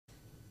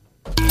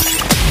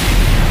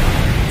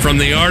From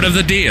the art of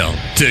the deal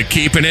to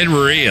keeping it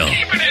real.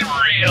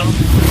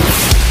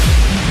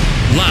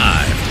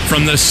 Live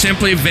from the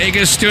Simply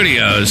Vegas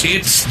studios,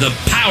 it's The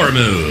Power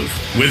Move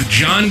with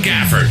John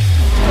Gafford.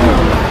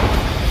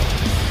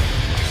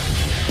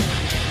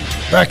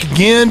 Back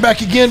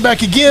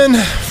again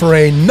for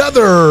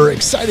another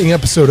exciting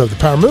episode of The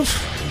Power Move.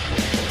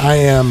 I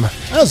am,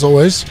 as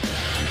always,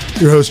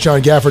 your host,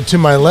 John Gafford. To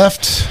my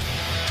left,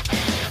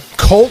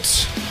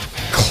 Colt.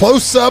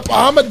 Close-up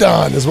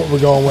Amidan is what we're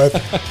going with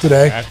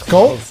today.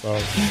 Colt?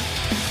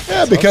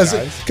 Yeah, because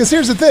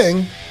here's the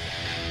thing.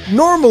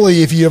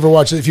 Normally, if you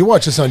watch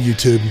this on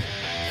YouTube,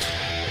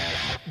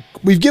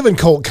 we've given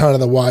Colt kind of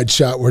the wide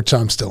shot, which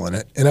I'm still in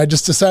it. And I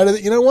just decided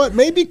that, you know what,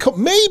 maybe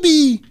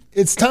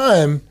it's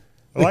time.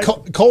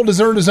 Colt has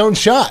earned his own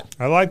shot.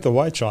 I like the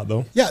white shot,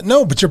 though. Yeah,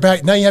 no, but you're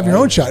back. Now you have your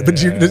own shot.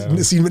 But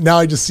now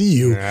I just see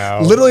you.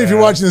 Literally, if you're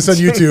watching this on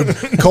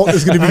YouTube, Colt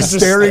is going to be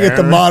staring at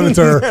the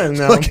monitor,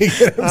 looking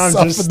at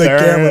himself in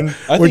the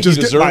camera, which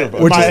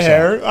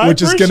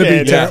is going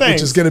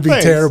to be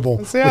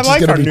terrible. See, I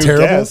like our new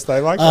guest. I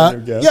like our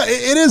new guest. Yeah,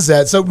 it is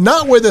that. So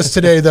not with us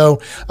today, though,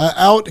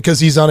 out because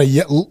he's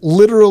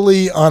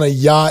literally on a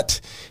yacht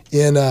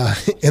in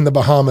the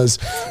Bahamas.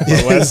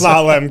 Well, let's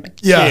not let him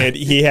kid.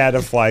 He had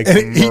to fly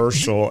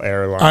commercial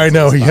airlines. I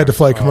know, he had to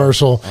fly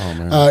commercial.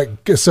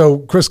 So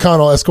Chris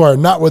Connell, Esquire,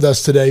 not with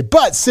us today,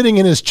 but sitting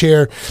in his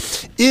chair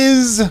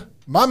is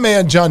my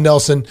man, John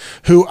Nelson,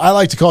 who I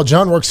like to call,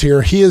 John works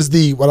here. He is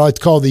what I like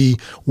to call the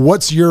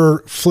what's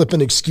your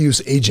flippin'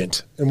 excuse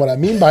agent. And what I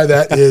mean by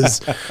that is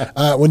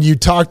when you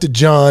talk to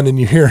John and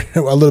you hear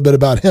a little bit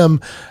about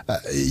him,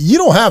 you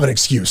don't have an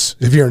excuse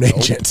if you're an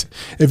agent,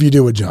 if you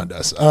do what John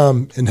does,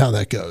 and how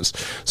that goes.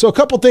 So a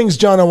couple things,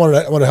 John, I want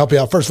to help you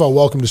out. First of all,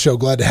 welcome to the show.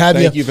 Glad to have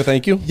you.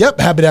 Thank you. Yep,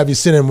 happy to have you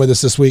sit in with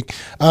us this week.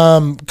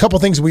 Couple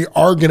things we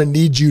are going to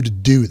need you to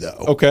do,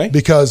 though. Okay.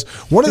 Because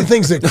one of the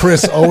things that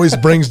Chris always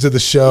brings to the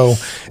show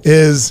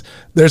is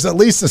there's at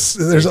least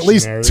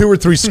 2 or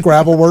 3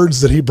 Scrabble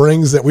words that he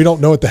brings that we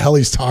don't know what the hell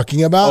he's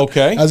talking about.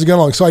 Okay. As we go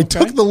along. So I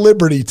took the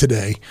liberty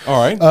today. All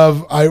right.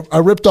 I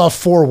ripped off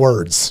 4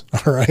 words.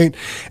 All right.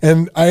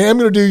 And I am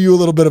going to do you a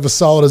little bit of a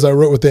solid as I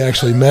wrote what they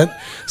actually meant.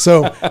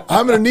 So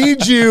I'm going to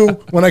need you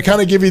when I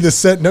kind of give you the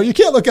set. No, you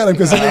can't look at them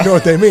because then you know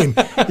what they mean.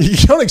 You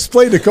don't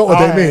explain to Colt what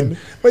they mean.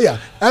 But yeah,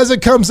 as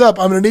it comes up,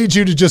 I'm going to need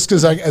you to just,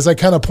 because as I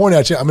kind of point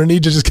at you, I'm going to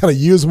need you to just kind of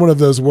use one of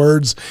those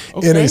words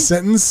in a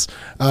sentence.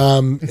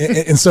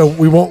 And so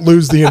we won't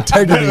lose the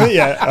integrity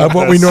of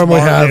what we normally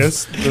have.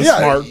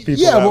 Smart people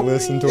that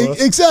listen to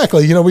us.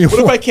 Exactly. You know, what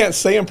if I can't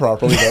say them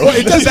properly, though?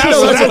 Well,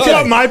 that's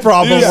what my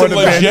problem would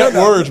have been.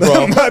 Words,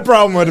 bro. My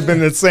problem would have been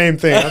the same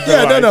thing.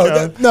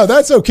 No,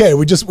 that's okay.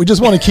 We just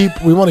want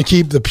to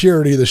keep the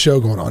purity of the show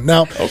going on.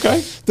 Now,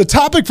 the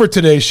topic for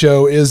today's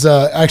show is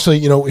actually,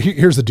 you know,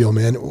 here's the deal,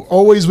 man.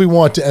 Always we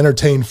want to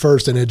entertain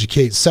first and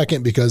educate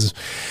second, because,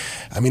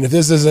 I mean, if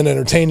this isn't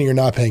entertaining, you're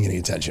not paying any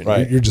attention.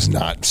 Right. You're just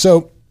not.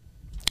 So,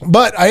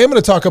 but I am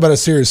going to talk about a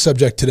serious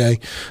subject today.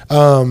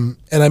 And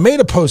I made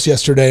a post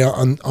yesterday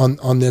on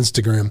the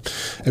Instagram.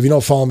 If you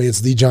don't follow me, it's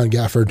the John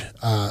Gafford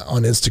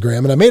on Instagram.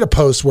 And I made a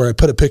post where I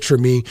put a picture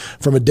of me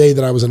from a day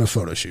that I was in a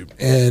photo shoot.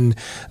 And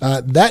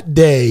that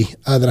day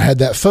that I had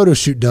that photo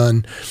shoot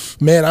done,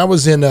 man, I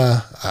was in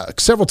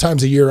several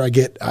times a year I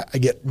get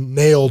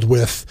nailed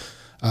with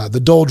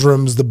the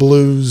doldrums, the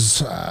blues,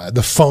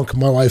 the funk,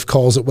 my wife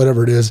calls it,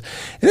 whatever it is.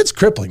 And it's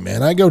crippling,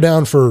 man. I go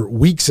down for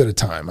weeks at a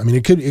time. I mean,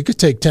 it could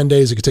take 10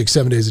 days. It could take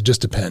 7 days. It just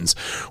depends.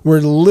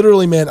 Where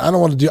literally, man, I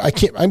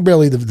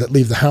barely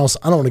leave the house.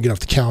 I don't want to get off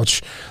the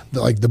couch.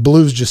 The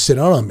blues just sit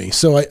on me.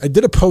 So I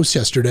did a post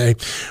yesterday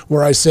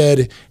where I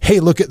said, hey,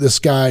 look at this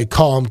guy,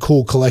 calm,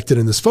 cool, collected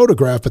in this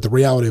photograph. But the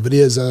reality of it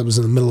is I was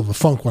in the middle of a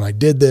funk when I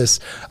did this.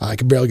 I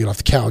could barely get off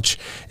the couch.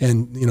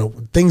 And, you know,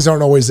 things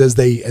aren't always as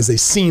they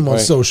seem on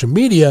social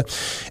media.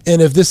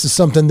 And if this is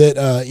something that,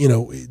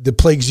 that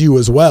plagues you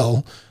as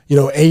well, you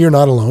know, A, you're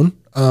not alone.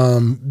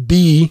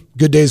 B,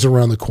 good days are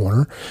around the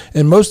corner.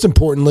 And most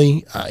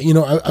importantly,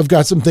 I've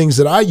got some things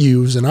that I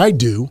use and I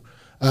do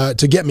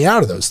to get me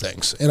out of those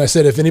things. And I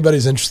said, if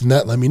anybody's interested in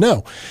that, let me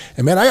know.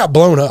 And man, I got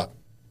blown up.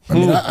 I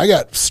mean, I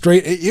got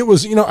straight. It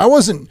was, I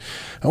wasn't,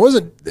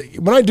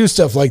 when I do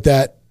stuff like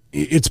that,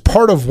 it's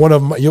part of one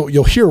of my,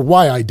 you'll hear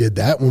why I did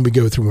that when we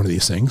go through one of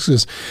these things.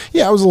 Because,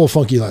 I was a little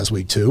funky last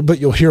week too, but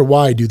you'll hear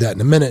why I do that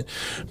in a minute.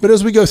 But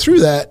as we go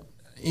through that,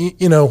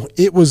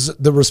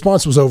 the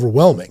response was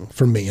overwhelming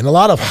for me. And a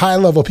lot of high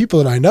level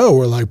people that I know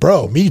were like,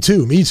 bro, me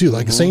too.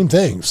 Like same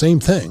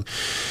thing.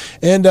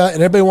 And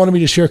everybody wanted me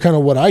to share kind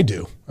of what I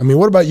do. I mean,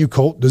 what about you,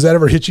 Colt? Does that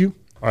ever hit you?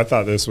 I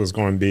thought this was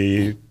going to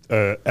be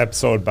an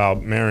episode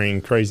about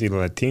marrying crazy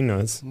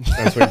Latinas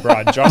since we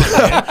brought John in.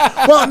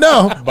 Well,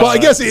 no. Well, I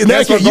guess in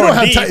that case, you don't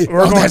have time.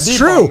 Oh, that's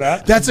true.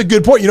 That's a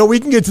good point. We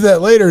can get to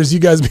that later as you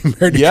guys be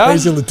married to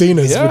crazy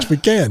Latinas, which we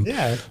can.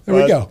 Yeah. There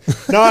we go.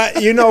 No,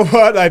 you know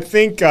what? I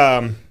think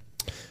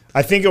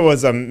it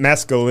was a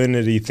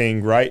masculinity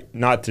thing, right?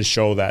 Not to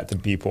show that to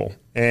people.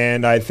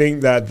 And I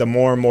think that the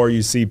more and more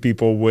you see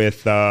people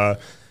with,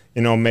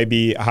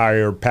 maybe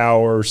higher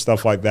power,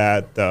 stuff like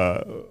that,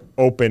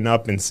 open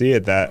up and see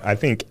it, that I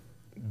think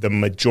the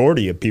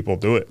majority of people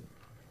do it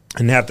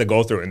and have to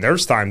go through it. And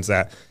there's times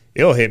that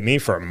it'll hit me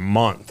for a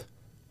month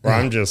where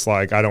I'm just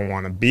like, I don't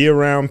want to be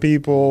around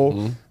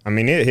people. I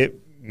mean, it hit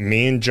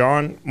me and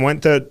John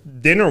went to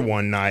dinner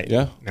one night,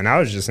 and I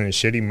was just in a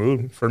shitty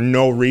mood for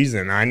no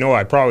reason. I know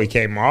I probably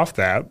came off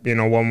that,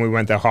 when we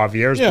went to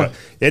Javier's, but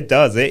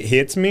it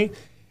hits me.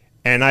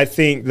 And I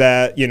think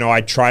that,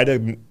 I try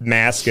to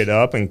mask it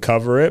up and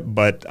cover it,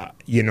 but,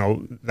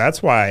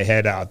 that's why I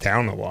head out of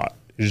town a lot.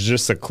 It's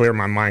just to clear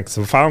my mind. Because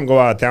if I don't go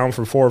out of town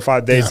for 4 or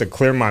 5 days to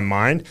clear my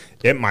mind,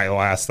 it might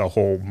last a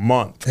whole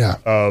month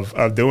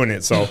of doing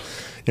it. So,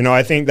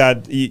 I think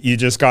that you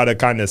just got to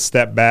kind of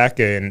step back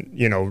and,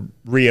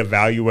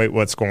 reevaluate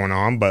what's going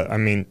on. But, I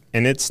mean,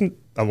 and it's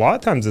a lot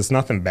of times it's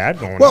nothing bad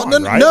going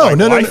on, right?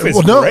 Life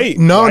is great.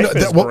 When I'm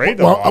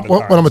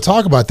going to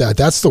talk about that,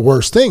 that's the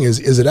worst thing is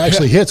it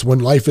actually hits when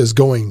life is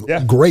going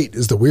great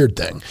is the weird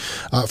thing.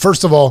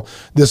 First of all,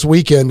 this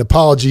weekend,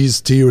 apologies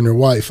to you and your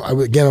wife. I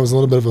was a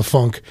little bit of a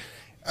funk.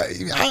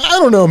 I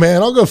don't know,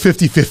 man. I'll go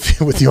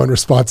 50-50 with you on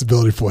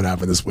responsibility for what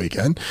happened this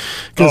weekend.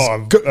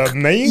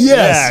 Me?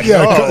 Yes.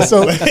 No.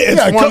 So it's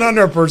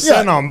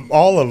 100% on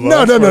all of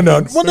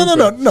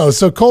us. No.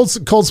 So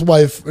Colt's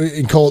wife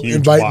and Colt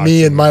invite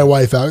me and my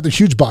wife out. They're a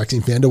huge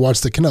boxing fan to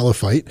watch the Canelo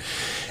fight.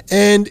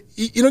 And,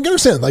 you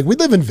understand, like, we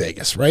live in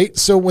Vegas, right?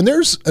 So when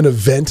there's an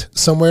event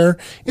somewhere,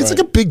 it's like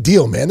a big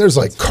deal, man. There's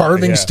like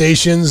carving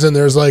stations and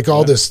there's like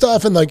all this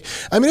stuff. And like,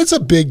 I mean, it's a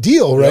big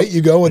deal, right?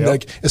 You go and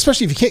like,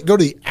 especially if you can't go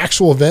to the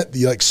actual event,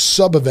 the like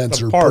sub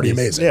events are pretty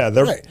amazing. Yeah,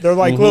 they're like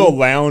little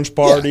lounge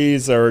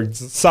parties or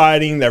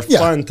siding. They're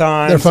fun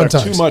times. They're fun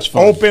times. Too much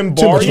fun. Open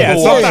bar.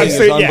 Sometimes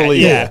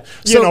unbelievable.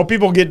 So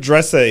people get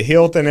dressed at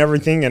Hilton and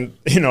everything, and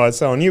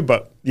it's on you.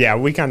 But yeah,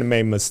 we kind of made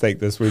a mistake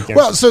this weekend.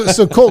 Well,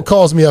 so Colt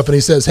calls me up and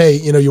he says, "Hey,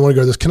 you want to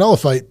go to this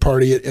Canelo fight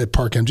party at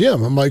Park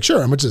MGM?" I'm like,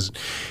 "Sure." How much is it?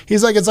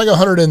 He's like, "It's like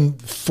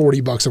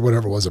 $140 or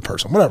whatever it was a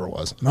person, whatever it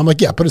was." And I'm like,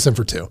 "Yeah, put us in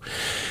for 2."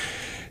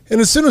 And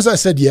as soon as I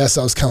said yes,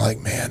 I was kind of like,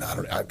 man,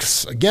 I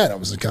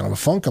was kind of a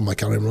funk. I'm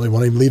like, I don't really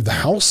want to leave the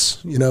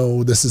house.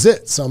 This is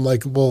it. So I'm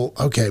like, well,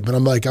 okay. But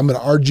I'm like, I'm going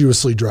to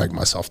arduously drag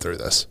myself through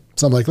this.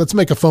 So I'm like, let's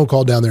make a phone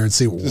call down there and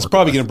see what it's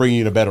probably going to bring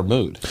you in a better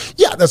mood.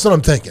 Yeah, that's what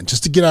I'm thinking.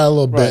 Just to get out a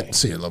little bit,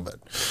 see it a little bit.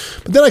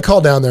 But then I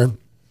call down there.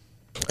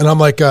 And I'm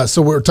like,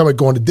 so we're talking about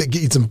going to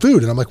eat some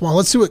food. And I'm like, well,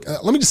 let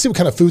me just see what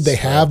kind of food they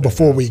have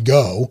before we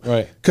go.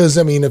 Right. Because,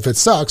 I mean, if it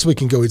sucks, we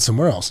can go eat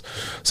somewhere else.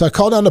 So I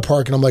call down the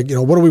park and I'm like,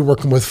 what are we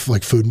working with,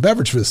 like food and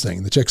beverage for this thing?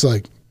 And the chick's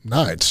like,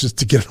 nah, it's just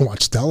to get and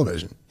watch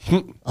television.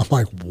 I'm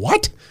like,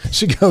 what?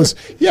 She goes,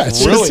 yeah,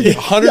 it's really? just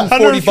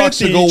 $140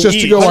 to go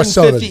just to go watch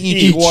television.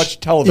 Each watch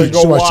television.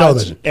 Go watch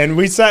television. And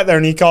we sat there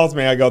and he calls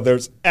me. I go,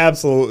 there's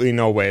absolutely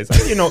no ways.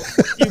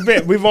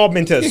 We've all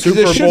been to a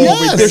Super Bowl.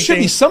 There should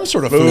be some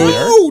sort of food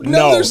there.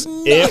 No, there's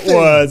nothing. It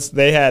was,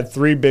 they had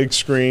 3 big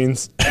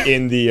screens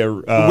in the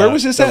where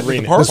was this at?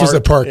 arena. The park? This was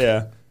at Park.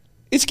 Yeah.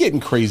 It's getting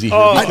crazy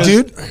here.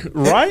 Dude.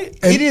 Right?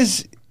 It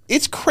is.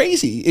 It's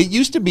crazy. It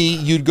used to be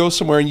you'd go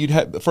somewhere and you'd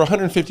have for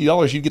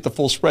 $150 you'd get the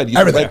full spread. You'd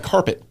have red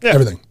carpet. Yeah.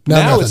 Everything.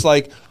 Now it's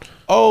like,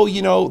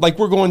 like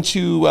we're going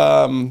to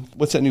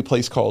what's that new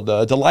place called?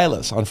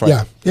 Delilah's on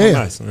Friday. Yeah.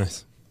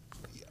 Nice.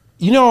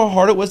 You know how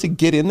hard it was to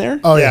get in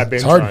there? Oh yeah,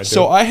 it's hard.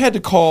 So I had to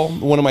call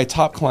one of my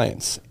top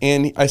clients,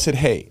 and I said,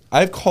 "Hey,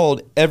 I've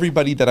called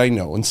everybody that I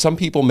know, and some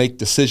people make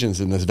decisions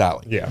in this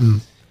valley. Yeah,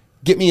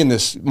 get me in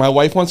this. My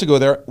wife wants to go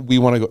there. We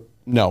want to go."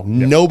 No,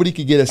 nobody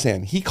could get us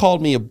in. He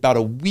called me about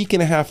a week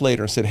and a half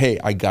later and said, "Hey,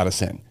 I got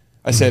us in."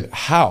 I said,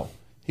 "How?"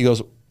 He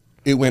goes,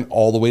 "It went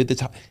all the way to the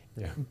top."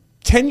 Yeah.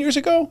 10 years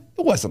ago,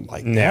 it wasn't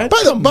like that.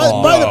 By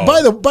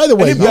the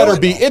way,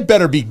 it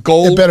better be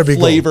gold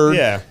flavored.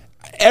 Yeah.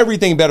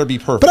 Everything better be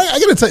perfect. But I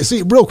got to tell you,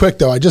 see, real quick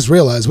though, I just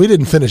realized we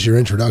didn't finish your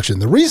introduction.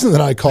 The reason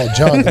that I called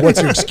John the What's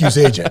Your Excuse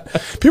Agent,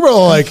 people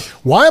are like,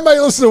 why am I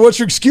listening to What's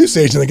Your Excuse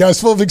Agent? The guy's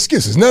full of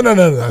excuses. No,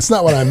 that's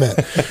not what I meant.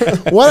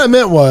 What I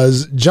meant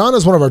was John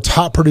is one of our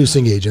top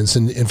producing agents.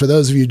 And for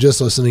those of you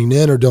just listening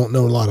in or don't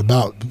know a lot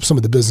about some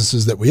of the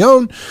businesses that we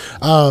own,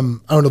 I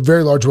own a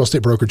very large real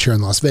estate brokerage here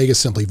in Las Vegas,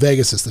 Simply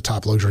Vegas. It's the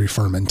top luxury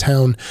firm in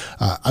town.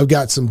 I've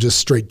got some just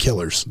straight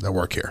killers that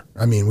work here.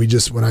 I mean,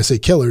 when I say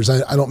killers,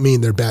 I don't mean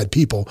they're bad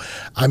people.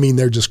 I mean,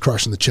 they're just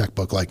crushing the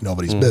checkbook like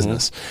nobody's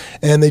business.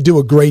 And they do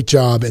a great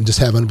job and just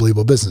have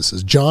unbelievable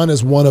businesses. John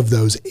is one of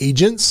those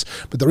agents.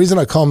 But the reason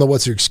I call him the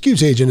What's Your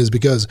Excuse Agent is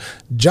because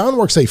John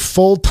works a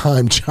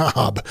full-time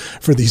job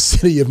for the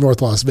city of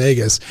North Las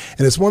Vegas.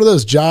 And it's one of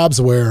those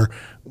jobs where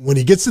when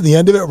he gets to the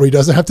end of it where he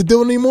doesn't have to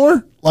do it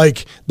anymore,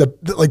 like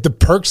the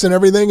perks and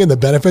everything and the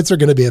benefits are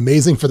going to be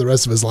amazing for the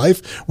rest of his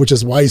life, which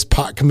is why he's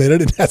pot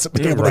committed and hasn't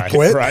been able to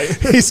quit. Right.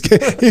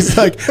 He's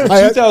like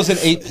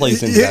 2008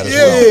 plays into that as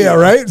well. Yeah,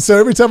 right. So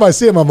every time I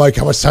see him, I'm like,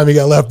 how much time you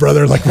got left,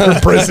 brother? Like we're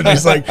in prison.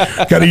 He's like,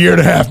 got a year and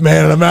a half,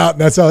 man, and I'm out.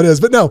 And that's how it is.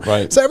 But no.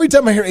 Right. So every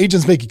time I hear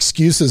agents make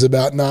excuses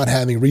about not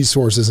having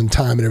resources and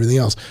time and everything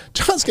else,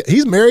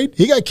 he's married.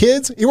 He got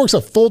kids. He works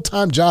a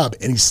full-time job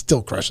and he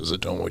still crushes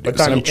it doing what he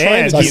does.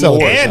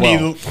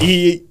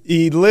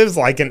 He lives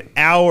like an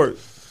hour.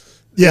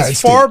 Yeah,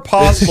 it's far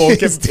possible from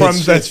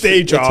the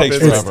day job. It takes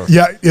forever.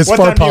 It's what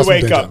far time do you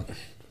possible. wake up?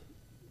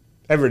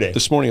 Every day.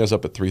 This morning I was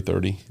up at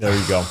 3:30. There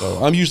you go.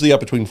 So I'm usually up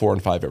between 4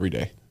 and 5 every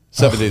day,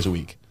 7 days a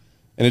week.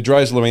 And it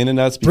drives Lorena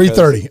nuts.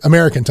 3:30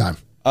 American time.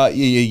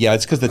 Yeah,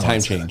 it's because the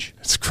time change.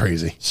 It's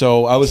crazy.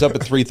 So I was up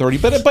at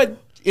 3:30, but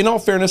in all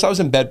fairness, I was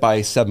in bed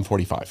by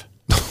 7:45.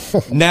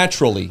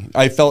 Naturally,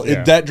 I felt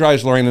that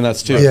drives Lorena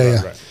nuts too.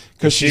 Yeah.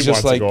 Because she's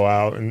just wants like, to go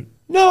out and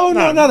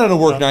not on a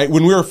work night.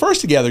 When we were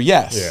first together,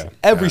 yes,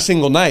 every Yeah.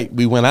 single night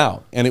we went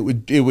out, and it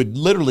would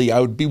literally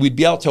we'd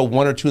be out till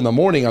 1 or 2 in the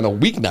morning on a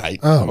weeknight.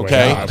 Oh,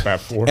 okay, wow. About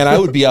 4. and I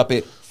would be up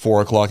at 4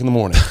 o'clock in the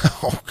morning.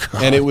 Oh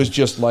God. And it was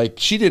just like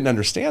she didn't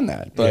understand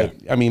that. But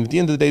I mean, at the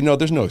end of the day, no,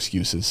 there's no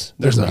excuses.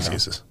 There's no none.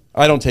 excuses.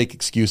 I don't take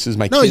excuses.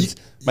 My No,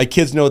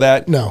 kids know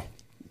that. No.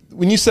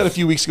 When you said a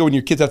few weeks ago when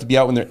your kids have to be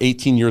out when they're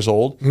 18 years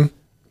old,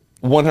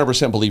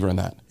 100% believer in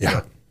that.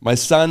 Yeah. My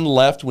son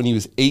left when he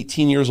was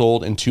 18 years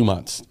old and 2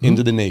 months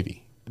into the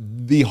Navy.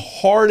 The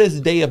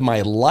hardest day of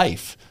my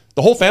life.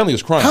 The whole family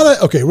was crying.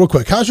 Okay, real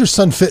quick. How's your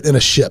son fit in a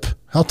ship?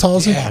 How tall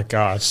is he? Oh,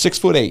 God.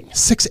 6'8".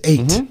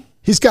 6'8".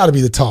 He's got to be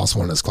the tallest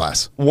one in his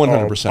class.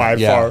 100%. By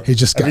yeah. far. He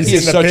just got- Have he you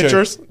is seen the such a-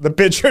 pictures? The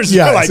pictures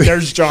Yeah, are like,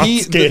 there's John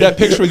skating. That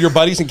picture with your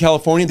buddies in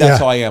California, that's Yeah.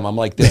 how I am. I'm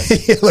like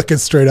this. Looking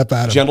straight up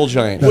at him. Gentle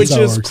giant. That's Which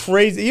how it is works.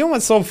 crazy. You know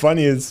what's so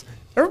funny is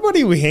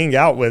everybody we hang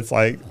out with,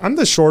 like, I'm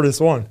the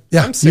shortest one.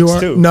 Yeah, I'm you are.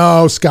 6'2".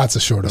 No, Scott's the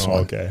shortest one.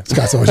 Okay.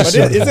 Scott's always the But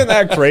shortest. isn't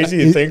that crazy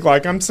to think,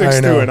 like, I'm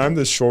 6'2" know. and I'm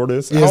the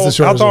shortest? He is the How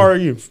shortest tall one. are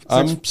you?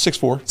 I'm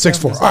 6'4".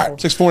 6'4". All right.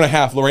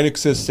 6'4.5". Lorena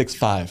says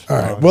 6'5". All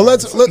right. Well,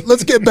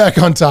 let's get back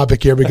on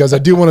topic here because I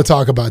do want to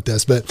talk about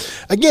this. But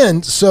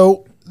again,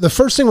 so the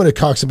first thing when it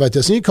talks about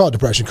this, and you call it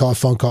depression, call it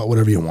funk, call it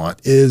whatever you want,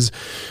 is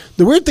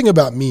the weird thing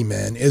about me,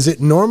 man, is it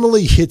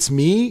normally hits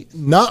me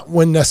not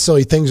when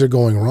necessarily things are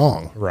going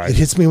wrong. Right. It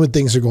hits me when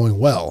things are going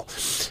well.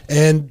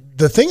 And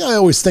the thing I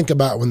always think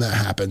about when that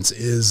happens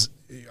is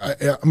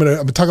I'm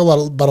gonna talk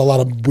about a lot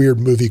of weird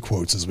movie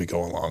quotes as we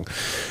go along,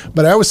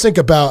 but I always think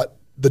about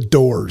The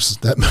Doors,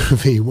 that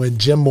movie, when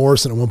Jim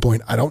Morrison at one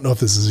point, I don't know if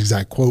this is the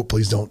exact quote,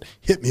 please don't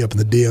hit me up in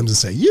the DMs and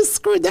say, you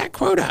screwed that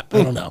quote up.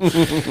 I don't know.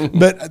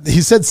 But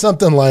he said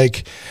something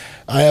like,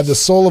 I have the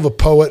soul of a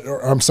poet,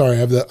 or I'm sorry, I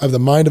have the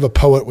mind of a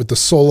poet with the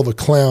soul of a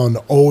clown,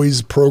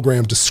 always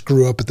programmed to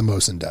screw up at the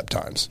most in-depth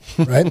times,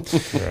 right?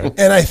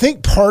 And I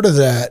think part of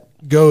that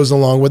goes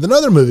along with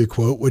another movie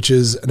quote, which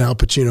is an Al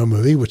Pacino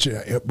movie, which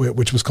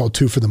was called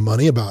Two for the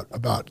Money,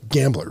 about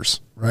gamblers,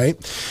 right?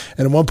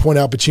 And at one point,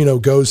 Al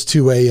Pacino goes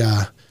to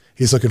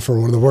he's looking for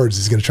one of the words.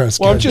 He's going to try to.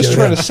 Well, I'm just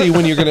trying to see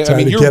when you're going to. I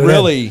mean, you're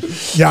really.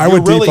 Yeah, I you're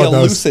went really deep on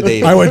those.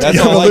 elucidating. I went. That's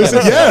Yeah, all I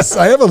gotta say. yes,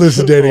 I am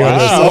elucidating on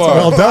this. Wow. That's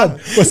well done.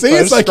 Well, see,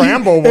 it's like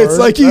scramble it's word.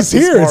 like he's That's a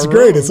here. It's smart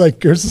great. room. It's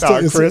like Chris is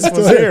Thought Chris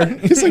was here. here.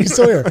 He's like he's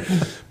still here.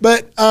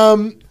 But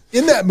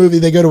in that movie,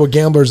 they go to a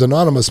Gamblers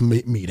Anonymous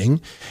meeting,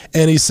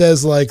 and he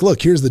says, like,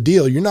 look, here's the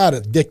deal. You're not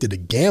addicted to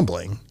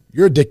gambling.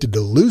 You're addicted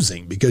to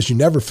losing because you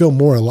never feel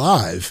more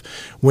alive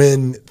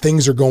when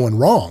things are going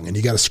wrong and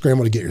you got to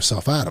scramble to get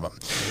yourself out of them.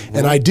 Mm-hmm.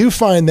 And I do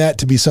find that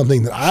to be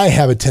something that I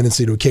have a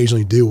tendency to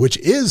occasionally do, which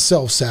is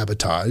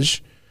self-sabotage,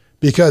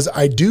 because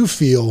I do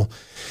feel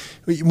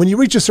when you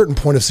reach a certain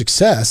point of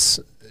success,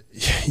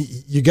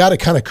 you got to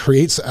kind of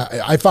create.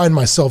 I find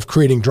myself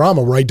creating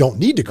drama where I don't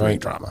need to create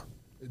drama,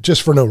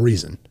 just for no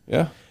reason.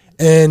 Yeah.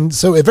 And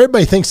so if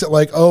everybody thinks that,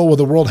 like, oh, well,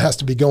 the world has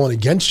to be going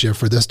against you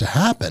for this to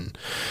happen,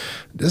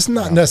 that's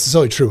not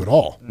necessarily true at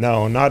all.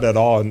 No, not at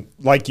all. And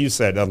like you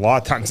said, a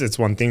lot of times it's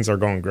when things are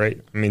going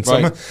great. I mean,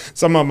 Right.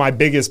 some of my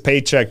biggest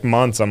paycheck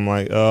months, I'm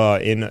like,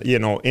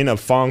 in a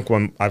funk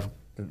when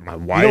my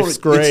wife's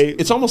great.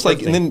 It's almost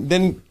like, and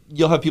then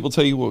you'll have people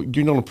tell you, well,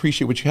 you don't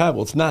appreciate what you have.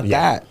 Well, it's not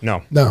that.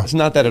 No. It's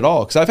not that at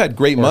all. Because I've had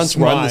great months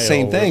where I'm the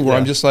same thing, where yeah.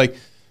 I'm just like,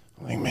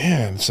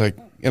 man, it's like,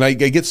 and I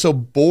get so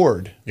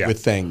bored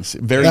with things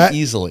very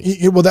easily.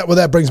 Well,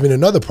 that brings me to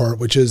another part,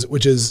 which is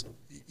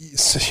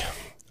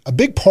a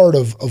big part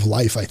of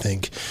life, I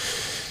think,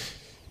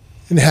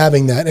 in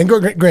having that. And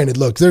granted,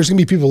 look, there's going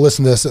to be people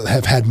listening to this that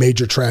have had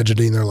major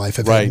tragedy in their life,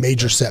 have had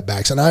major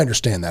setbacks, and I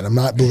understand that. I'm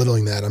not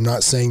belittling that. I'm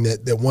not saying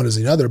that one is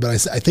the other, but I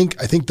think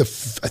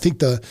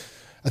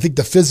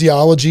the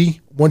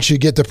physiology, once you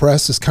get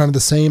depressed, is kind of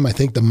the same. I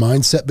think the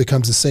mindset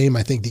becomes the same.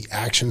 I think the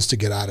actions to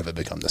get out of it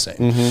become the same.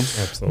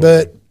 Mm-hmm. Absolutely.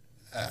 But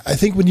I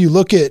think when you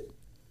look at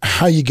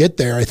how you get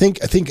there, I think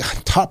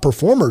top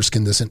performers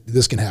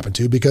this can happen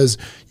too, because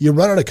you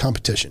run out of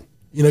competition.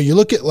 You know, you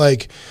look at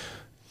like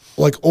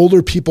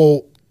older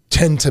people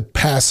tend to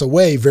pass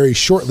away very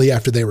shortly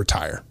after they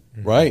retire.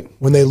 Right.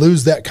 When they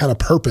lose that kind of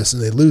purpose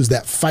and they lose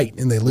that fight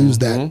and they lose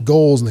that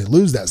goals and they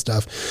lose that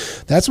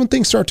stuff, that's when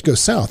things start to go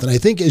south. And I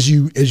think as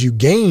you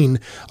gain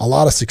a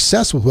lot of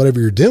success with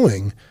whatever you're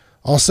doing,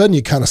 all of a sudden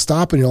you kind of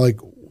stop and you're like,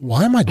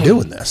 why am I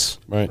doing this?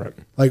 Right.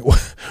 Like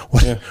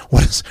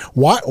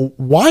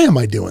why am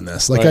I doing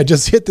this? Like I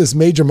just hit this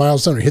major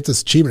milestone or hit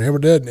this achievement, I never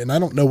did, and I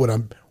don't know what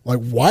I'm like.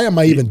 Why am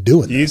I even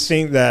doing this? Do you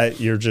think that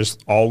you're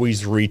just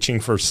always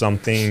reaching for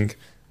something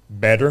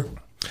better?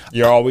 Do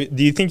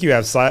you think you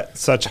have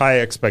such high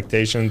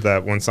expectations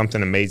that when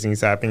something amazing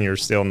is happening, you're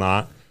still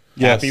not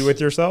happy with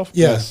yourself?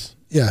 Yes.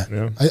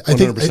 Yeah.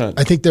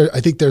 I think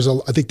there's a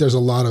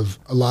lot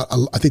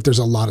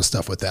of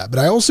stuff with that. But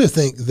I also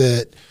think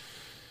that,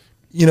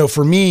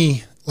 for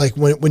me, like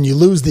when you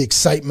lose the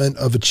excitement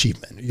of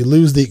achievement, you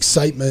lose the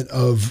excitement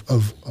of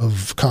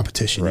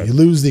competition, you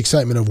lose the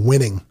excitement of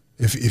winning,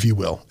 if you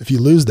will. If you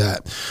lose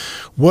that,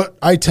 what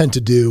I tend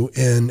to do,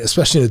 and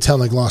especially in a town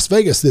like Las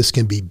Vegas, this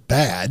can be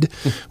bad,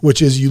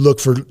 which is you look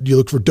for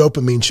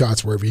dopamine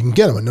shots wherever you can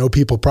get them. I know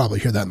people probably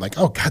hear that and like,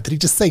 oh God, did he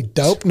just say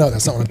dope? No,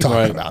 that's not what I'm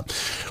talking about.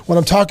 What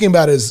I'm talking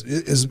about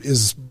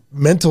is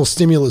mental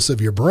stimulus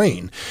of your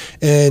brain.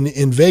 And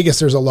in Vegas,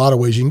 there's a lot of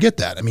ways you can get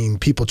that. I mean,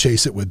 people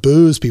chase it with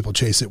booze, people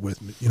chase it with,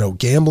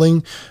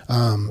 gambling,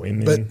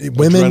 women,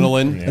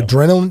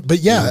 adrenaline.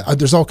 But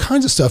there's all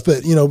kinds of stuff.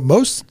 But,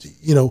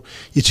 you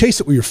chase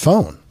it with your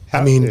phone.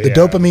 The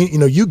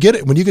dopamine, you get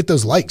it when you get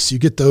those likes, you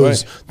get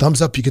those thumbs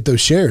up, you get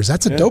those shares.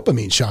 That's a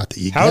dopamine shot that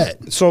you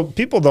get. So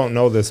people don't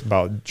know this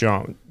about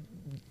John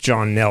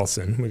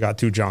Nelson. We got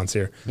two Johns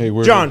here. Hey,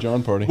 we're at a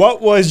John party.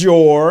 What was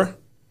your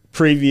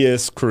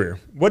previous career?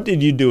 What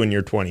did you do in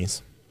your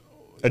 20s?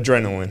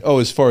 Adrenaline. Oh,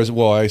 as far as,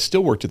 I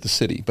still worked at the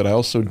city, but I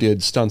also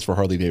did stunts for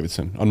Harley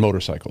Davidson on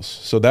motorcycles.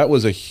 So that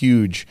was a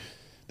huge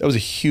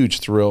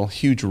thrill,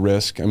 huge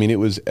risk. I mean, it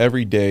was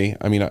every day.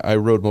 I mean, I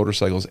rode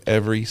motorcycles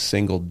every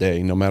single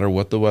day, no matter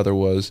what the weather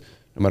was,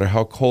 no matter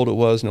how cold it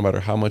was, no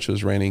matter how much it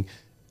was raining,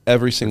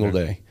 every single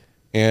day.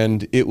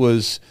 And it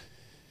was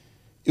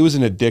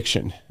an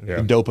addiction,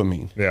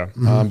 dopamine.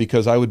 Yeah.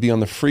 Because I would be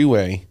on the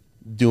freeway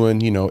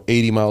doing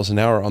 80 miles an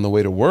hour on the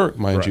way to work,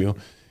 mind you,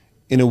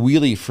 in a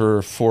wheelie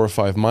for 4 or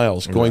 5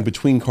 miles, going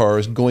between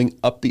cars, going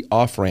up the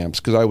off ramps,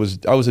 because I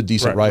was a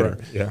decent rider.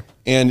 Yeah.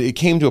 And it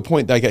came to a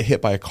point that I got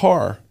hit by a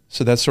car,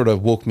 so that sort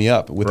of woke me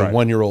up with a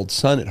 1-year-old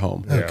son at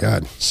home. Oh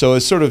God! So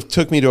it sort of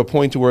took me to a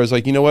point to where I was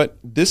like, you know what,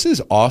 this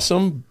is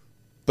awesome,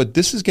 but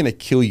this is going to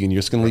kill you, and you're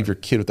just going to leave your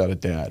kid without a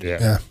dad.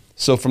 Yeah.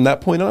 So from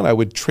that point on, I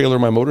would trailer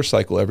my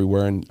motorcycle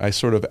everywhere, and I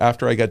sort of,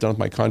 after I got done with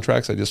my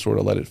contracts, I just sort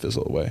of let it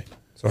fizzle away.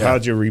 So how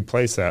did you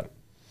replace that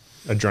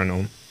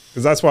adrenaline?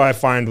 Because that's why I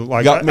find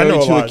got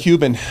married to a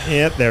Cuban.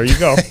 Yeah, there you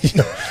go.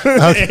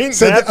 This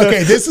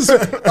is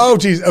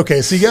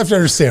okay. So you have to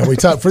understand. We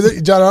talk John. I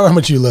don't know how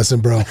much you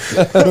listen, bro,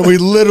 but we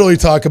literally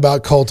talk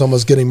about Colt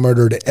almost getting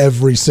murdered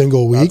every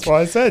single week. That's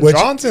why I said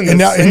John's in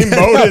the same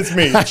boat as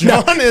me.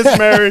 John is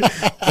married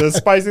to a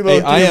spicy little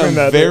Cuban.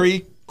 I am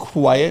very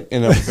quiet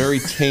and a very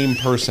tame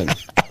person.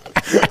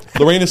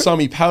 Lorena saw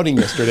me pouting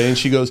yesterday, and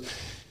she goes,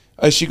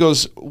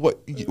 "What?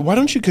 Why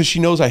don't you?" Because she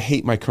knows I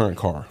hate my current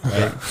car.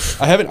 Right?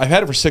 I've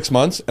had it for 6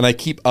 months, and I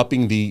keep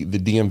upping the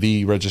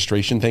DMV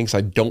registration thing because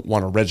I don't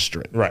want to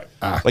register it. Right.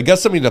 I got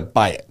somebody to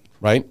buy it.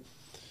 Right.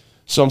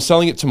 So I'm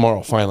selling it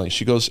tomorrow. Finally,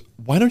 she goes,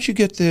 "Why don't you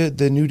get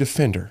the new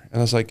Defender?" And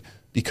I was like,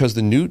 "Because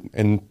the new,"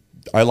 and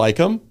I like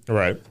them.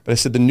 Right. But I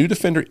said the new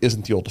Defender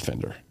isn't the old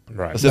Defender.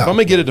 Right. I said if I'm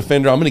gonna get a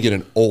Defender, I'm gonna get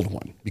an old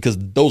one because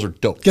those are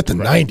dope. Get the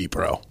 90,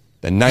 bro.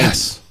 The 90.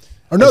 Yes.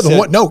 Or no,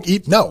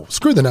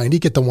 screw the 90.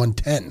 Get the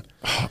 110.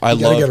 You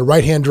gotta get a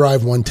right-hand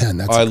drive 110.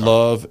 That's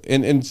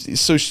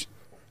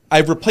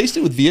I've replaced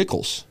it with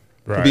vehicles.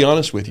 Right. To be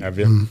honest with you, have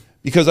you?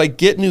 Because I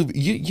get new.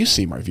 You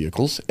see my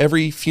vehicles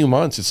every few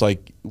months. It's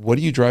like, what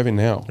are you driving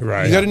now?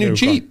 Right. You got a new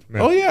Jeep.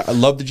 Yeah. Oh yeah, I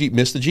love the Jeep.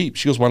 Miss the Jeep.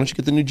 She goes, why don't you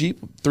get the new Jeep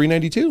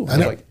 392?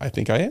 I'm like, I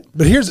think I am.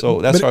 But that's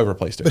how I've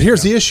replaced it. But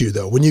here's the issue,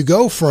 though. When you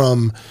go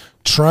from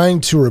trying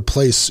to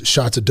replace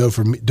shots of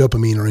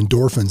dopamine or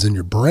endorphins in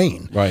your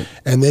brain, right,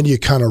 and then you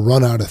kind of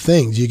run out of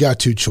things, you got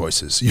two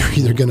choices. You're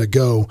either going to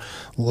go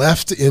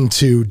left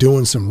into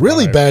doing some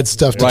really bad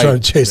stuff to try to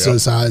chase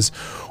those highs,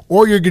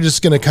 or you're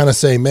just going to kind of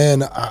say,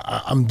 man,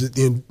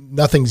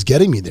 nothing's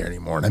getting me there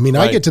anymore. And I mean,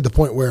 I get to the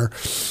point where,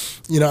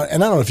 and I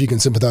don't know if you can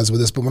sympathize with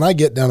this, but when I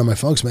get down on my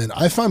funks, man,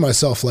 I find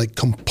myself like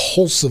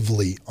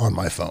compulsively on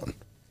my phone.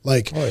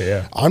 Like,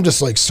 I'm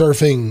just like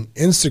surfing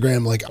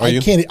Instagram. Like I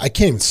can't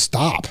even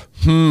stop.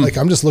 Like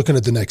I'm just looking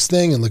at the next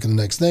thing and looking at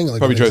the next thing. And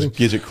probably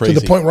gets it crazy to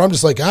the point where I'm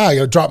just like, I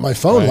got to drop my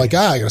phone. Like,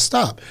 I got to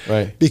stop.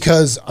 Right.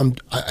 Because I'm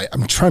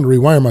trying to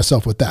rewire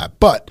myself with that.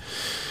 But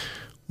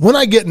when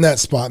I get in that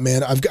spot,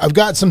 man, I've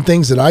got some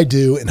things that I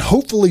do, and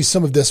hopefully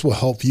some of this will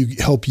help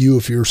you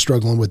if you're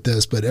struggling with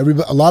this. But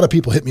a lot of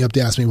people hit me up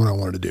to ask me what I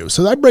wanted to do.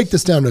 So I break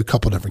this down to a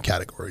couple different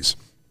categories.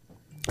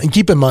 And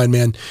keep in mind,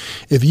 man,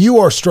 if you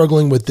are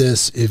struggling with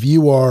this, if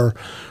you are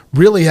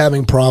really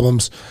having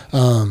problems,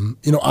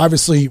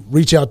 obviously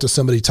reach out to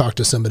somebody, talk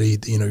to somebody.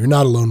 You're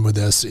not alone with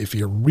this. If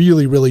you're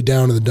really, really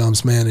down in the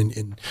dumps, man,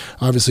 and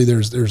obviously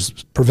there's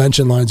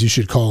prevention lines you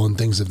should call and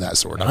things of that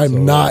sort.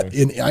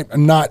 Absolutely.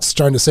 I'm not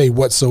trying to say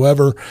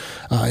whatsoever.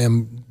 I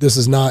am this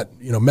is not,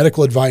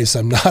 medical advice.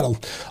 I'm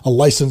not a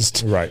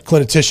licensed Right.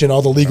 clinician,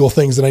 all the legal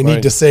things that I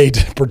need to say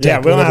to protect. Yeah,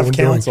 we don't whatever have we're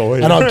counsel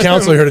doing. here. I don't have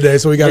counsel here today,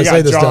 so we got to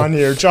say this John stuff.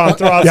 here. John,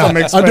 throw out some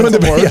I'm doing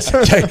expensive words.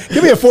 Okay,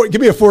 give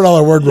me a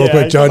 $4 word real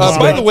quick, John.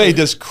 By the way,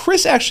 does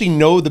Chris actually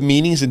know the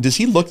meanings, and does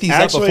he look these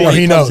up before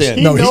he comes knows.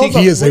 in? No,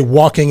 he is a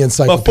walking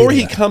encyclopedia. Before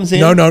he comes in,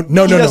 no,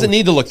 he doesn't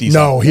need to look these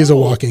up. No, he's a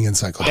walking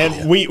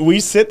encyclopedia. And we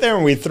sit there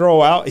and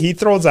he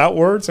throws out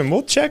words, and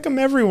we'll check them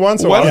every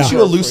once in a while. Why don't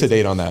you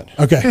elucidate on that?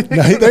 Okay,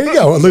 there you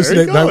go.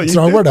 Elucidate. There you go. That's the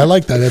wrong word. I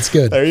like that. That's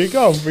good. There you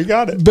go. We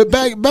got it. But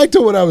back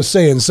to what I was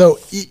saying. So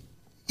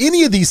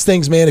any of these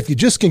things, man, if you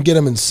just can get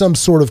them in some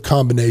sort of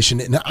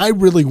combination, and I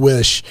really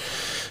wish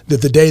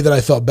that the day that I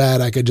felt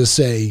bad, I could just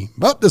say,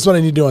 well, this is what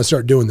I need to do. I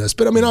start doing this.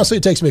 But I mean, also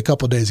it takes me a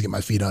couple of days to get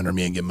my feet under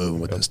me and get moving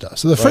with this stuff.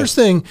 So the first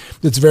thing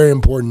that's very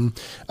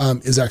important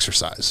is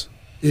exercise,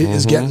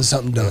 is getting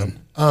something done.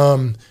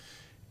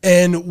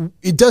 And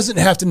it doesn't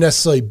have to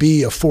necessarily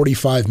be a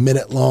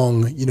 45-minute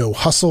long,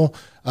 hustle,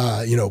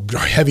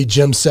 heavy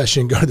gym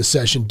session, go to the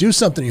session, do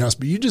something in your house,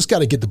 but you just got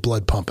to get the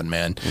blood pumping,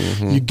 man.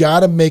 You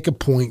got to make a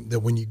point that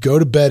when you go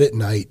to bed at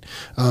night,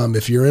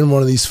 if you're in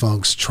one of these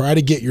funks, try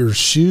to get your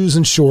shoes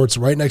and shorts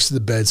right next to the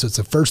bed. So it's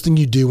the first thing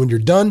you do when you're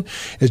done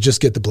is just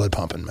get the blood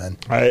pumping, man.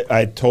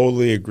 I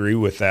totally agree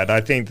with that.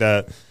 I think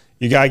that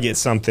you got to get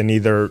something,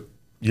 either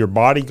your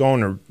body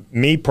going, or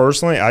me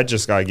personally, I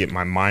just got to get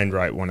my mind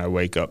right when I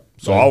wake up.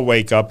 So I'll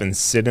wake up and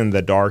sit in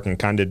the dark and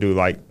kind of do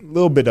like a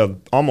little bit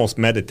of almost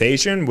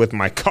meditation with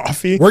my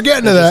coffee. We're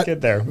getting to that. Get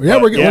there. Yeah,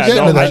 we're getting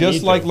to that.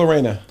 Just like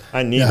Lorena.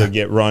 I need to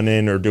get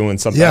running or doing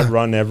something. I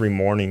run every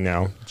morning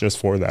now just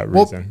for that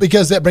reason. Well,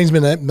 because that brings me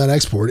to my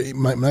next point.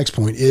 My next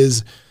point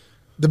is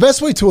the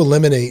best way to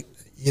eliminate,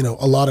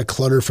 a lot of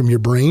clutter from your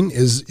brain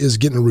is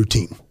getting a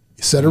routine.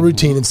 Set a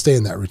routine and stay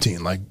in that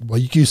routine. Like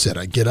you said,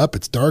 I get up,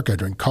 it's dark, I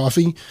drink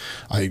coffee,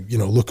 I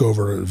look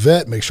over at a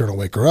vet, make sure I don't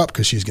wake her up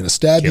because she's going to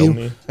stab Kill you.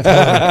 me.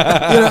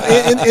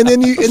 And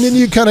then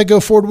you kind of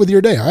go forward with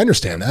your day. I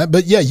understand that,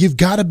 but yeah, you've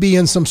got to be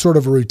in some sort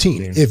of a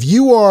routine. If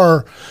you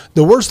are,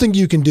 the worst thing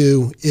you can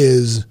do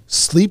is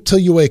sleep till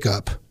you wake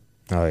up.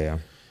 Oh yeah.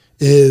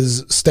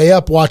 Is stay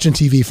up watching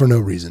TV for no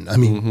reason. I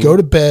mean, go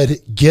to bed,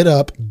 get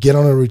up, get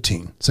on a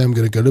routine. Say, I'm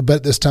going to go to bed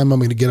at this time. I'm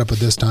going to get up at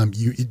this time.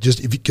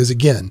 Because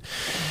again,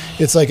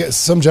 it's like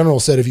some general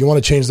said, if you want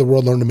to change the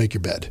world, learn to make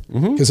your bed.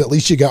 Because at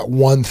least you got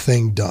one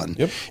thing done.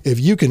 Yep. If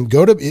you can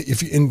go to,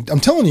 and I'm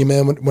telling you,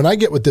 man, when I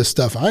get with this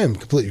stuff, I am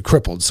completely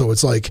crippled. So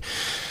it's like,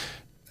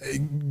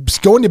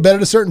 going to bed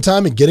at a certain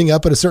time and getting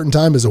up at a certain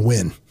time is a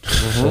win.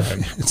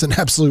 It's an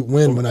absolute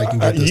win when I can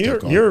get this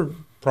stuff going. Your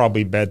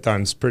probably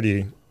bedtime's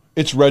pretty...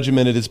 It's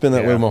regimented. It's been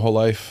that way my whole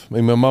life. I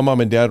mean, my mom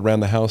and dad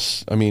ran the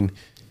house. I mean,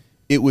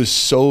 it was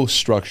so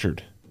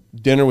structured.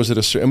 Dinner was at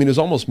it was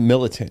almost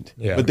militant.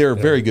 Yeah, but they were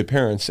very good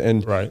parents.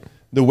 And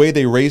the way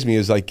they raised me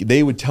is like,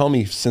 they would tell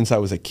me since I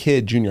was a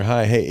kid, junior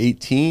high, hey,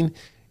 18,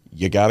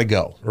 you got to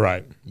go.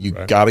 You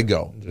got to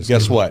go.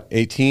 Guess what?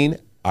 18,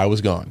 I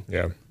was gone.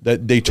 Yeah.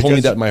 They told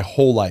me that my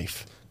whole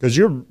life. Because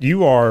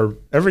you are,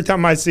 every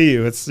time I see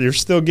you, you're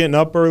still getting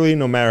up early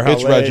no matter how late.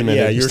 It's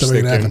regimented. Yeah, you're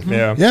sticking.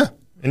 Yeah.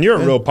 And you're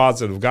a real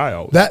positive guy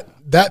always.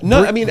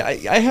 I mean,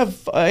 I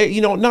have,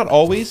 not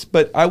always,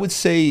 but I would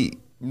say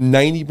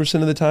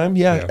 90% of the time,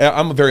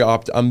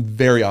 I'm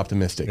very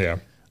optimistic. Yeah.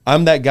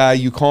 I'm that guy,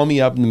 you call me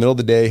up in the middle of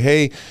the day,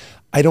 hey,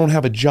 I don't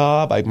have a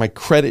job, my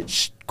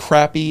credit's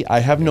crappy,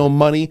 I have no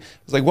money.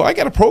 It's like, well, I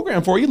got a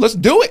program for you, let's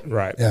do it.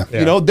 Right.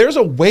 Yeah. There's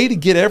a way to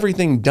get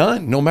everything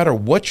done, no matter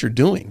what you're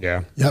doing.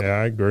 Yeah. Yep. Yeah,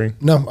 I agree.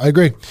 No, I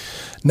agree.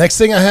 Next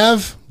thing I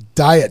have,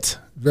 diet.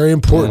 Very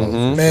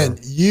important. Man,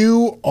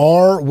 you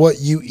are what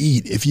you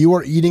eat. If you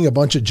are eating a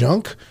bunch of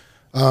junk,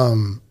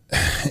 and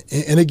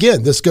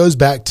again, this goes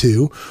back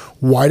to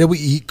why do we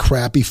eat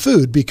crappy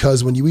food?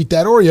 Because when you eat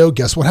that Oreo,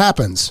 guess what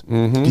happens?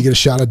 You get a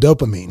shot of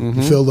dopamine.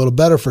 You feel a little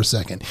better for a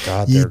second.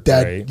 God, you eat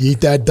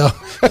that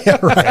yeah,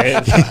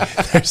 right.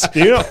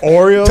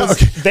 Oreos?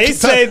 Okay. They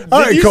say,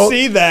 did you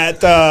see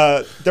that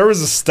there was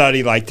a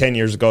study like 10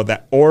 years ago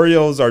that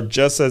Oreos are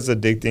just as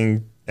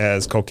addicting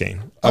as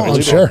cocaine.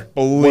 I'm sure.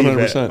 Believe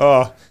 100%. It.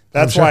 Oh,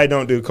 that's why I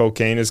don't do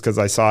cocaine, is because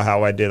I saw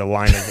how I did a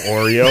line of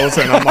Oreos,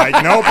 and I'm like,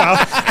 nope,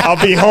 I'll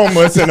be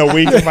homeless in a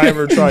week if I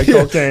ever try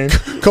cocaine.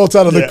 Colt's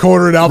out of the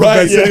corner in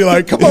Alphabet City,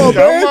 like, come on,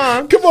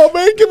 man, give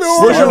me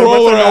Oreo. Where's your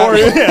roller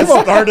at? Yeah,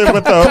 started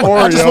with the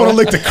Oreo. I just want to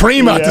lick the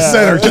cream out the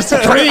center, just the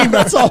cream.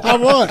 That's all I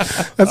want.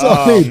 That's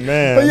all I need.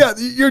 Man. But yeah,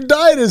 your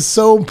diet is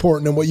so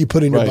important, and what you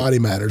put in your body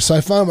matters. So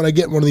I find when I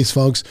get in one of these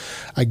funks,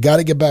 I got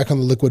to get back on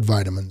the liquid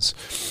vitamins.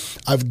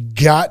 I've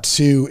got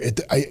to,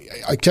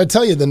 I can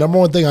tell you the number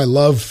one thing I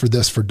love for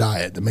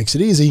diet that makes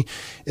it easy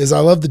is I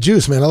love the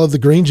juice, man. I love the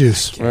green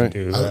juice. Right.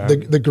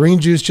 The green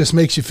juice just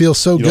makes you feel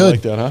so you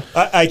good. Don't like that,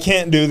 huh? I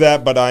can't do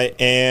that, but I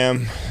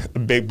am a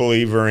big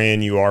believer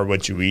in you are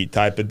what you eat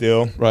type of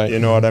deal. Right. You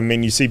know what I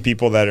mean? You see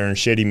people that are in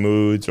shitty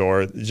moods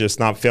or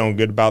just not feeling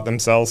good about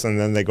themselves, and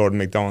then they go to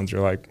McDonald's.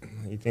 You're like,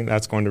 you think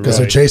that's going to really? Because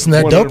they're chasing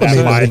that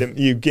dopamine.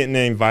 You getting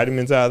any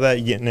vitamins out of that?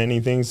 You getting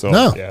anything? So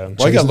no. Yeah.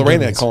 Well, I got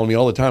Lorena calling me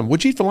all the time.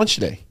 What'd you eat for lunch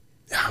today?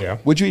 Yeah.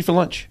 What'd you eat for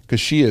lunch? Because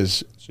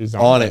she's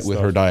on on that it with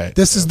stuff. her diet.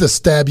 This is the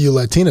Stab You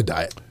Latina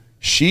diet.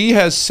 She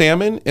has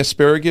salmon,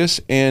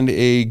 asparagus, and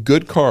a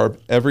good carb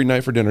every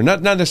night for dinner.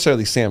 Not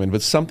necessarily salmon,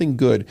 but something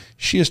good.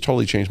 She has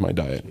totally changed my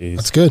diet.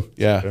 That's good.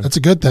 Yeah. That's a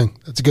good thing.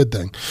 That's a good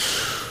thing.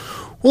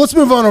 Well, let's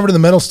move on over to the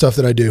mental stuff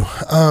that I do.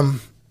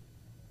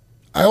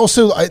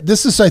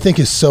 I think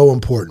is so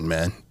important,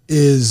 man,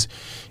 is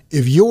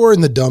if you're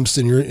in the dumps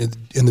and you're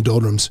in the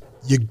doldrums,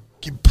 you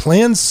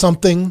plan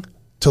something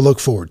to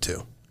look forward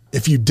to.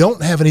 If you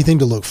don't have anything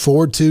to look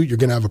forward to, you're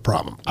going to have a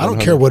problem. I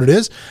don't care what it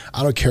is.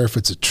 I don't care if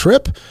it's a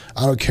trip.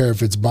 I don't care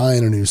if it's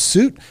buying a new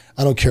suit.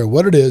 I don't care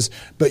what it is,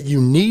 but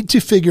you need to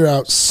figure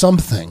out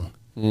something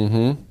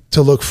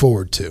to look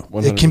forward to.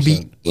 100%.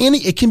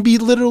 It can be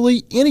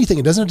literally anything.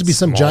 It doesn't have to be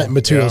some giant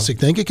materialistic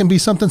thing. It can be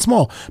something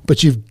small,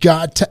 but you've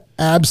got to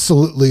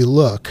absolutely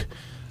look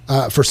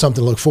for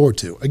something to look forward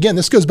to. Again,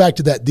 this goes back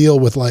to that deal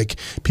with like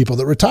people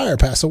that retire,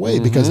 pass away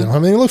because they don't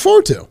have anything to look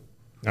forward to.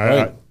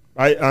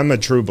 I'm a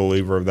true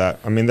believer of that.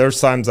 I mean,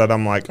 there's times that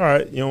I'm like, all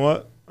right, you know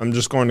what? I'm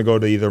just going to go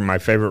to either my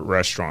favorite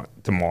restaurant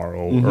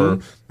tomorrow or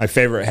my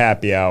favorite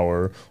happy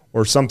hour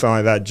or something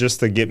like that just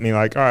to get me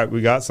like, all right,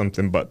 we got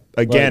something. But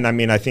again, I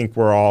mean, I think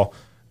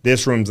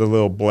this room's a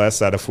little blessed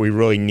that if we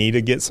really need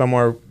to get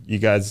somewhere, you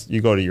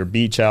go to your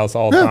beach house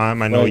all the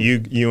time. I know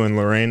you and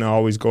Lorena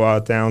always go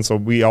out down, so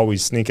we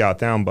always sneak out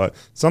down. But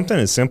something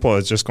as simple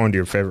as just going to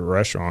your favorite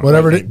restaurant.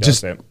 Whatever it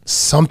is, just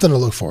something to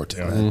look forward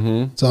to,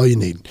 man. That's all you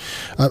need.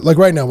 Like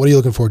right now, what are you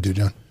looking forward to,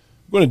 John?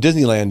 We're going to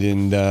Disneyland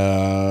in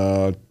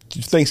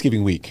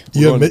Thanksgiving week.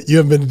 You haven't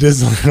been to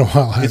Disneyland in a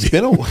while, have It's you?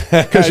 been a while.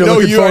 I know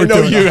you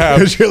have.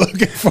 Because you're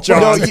looking forward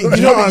to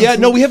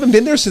it. We haven't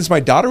been there since my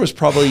daughter was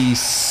probably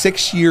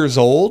 6 years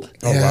old.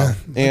 Oh, wow.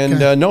 And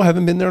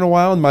haven't been there in a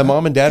while. And my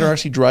mom and dad are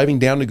actually driving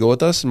down to go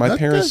with us. And my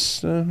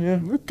parents,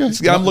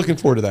 Okay. I'm looking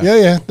forward to that.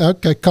 Yeah.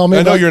 Okay. Call me.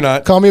 I know you're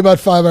not. Call me about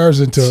 5 hours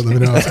into it. Let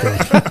me know what's going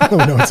on. Let me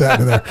know what's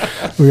happening there.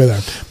 We go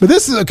there. But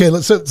this is okay.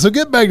 So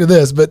get back to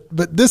this. But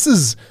this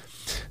is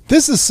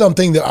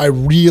something that I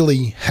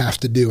really have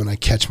to do, and I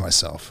catch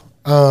myself.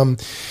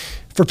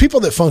 For people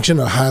that function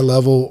at a high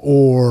level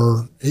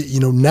or,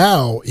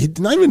 now,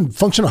 not even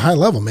function at a high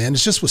level, man.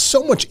 It's just with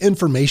so much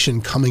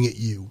information coming at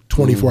you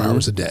 24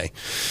 hours a day.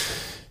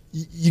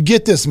 You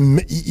get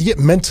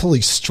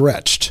mentally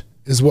stretched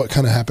is what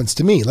kind of happens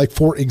to me. Like,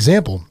 for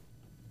example,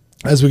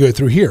 as we go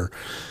through here,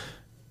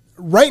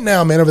 right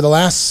now, man, over the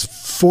last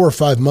 4 or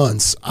 5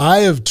 months, I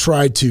have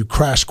tried to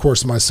crash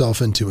course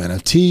myself into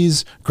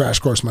NFTs, crash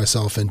course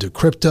myself into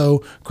crypto,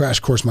 crash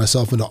course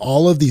myself into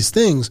all of these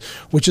things,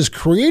 which has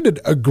created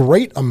a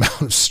great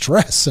amount of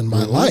stress in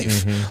my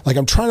life. Like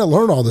I'm trying to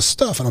learn all this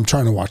stuff and I'm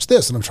trying to watch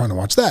this and I'm trying to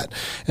watch that.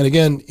 And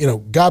again,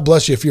 God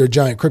bless you if you're a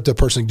giant crypto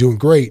person doing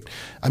great.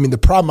 I mean, the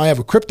problem I have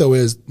with crypto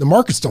is the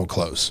markets don't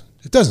close.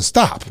 It doesn't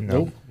stop.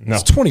 No.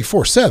 It's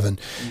 24/7.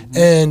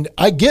 And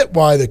I get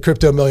why the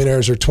crypto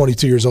millionaires are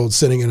 22 years old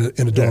sitting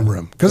in a dorm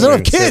room because they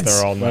don't have kids.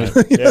 Sit there all night.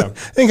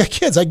 They got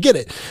kids. I get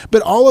it.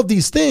 But all of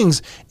these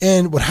things,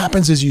 and what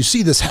happens is you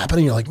see this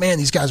happening. You're like, man,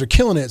 these guys are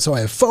killing it. So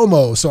I have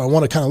FOMO. So I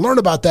want to kind of learn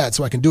about that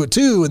so I can do it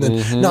too. And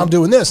then now I'm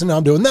doing this and now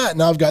I'm doing that. And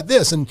now I've got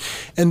this. And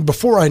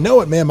before I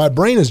know it, man, my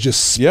brain is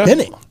just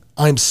spinning.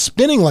 I'm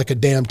spinning like a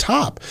damn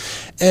top.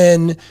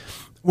 And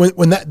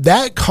when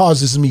that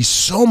causes me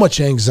so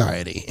much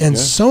anxiety and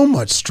so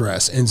much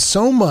stress and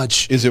so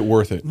much. Is it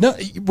worth it? No.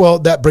 Well,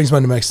 that brings me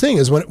to the next thing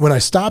is when I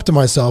stop to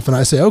myself and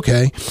I say,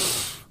 okay,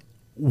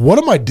 what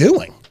am I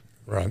doing?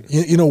 Right.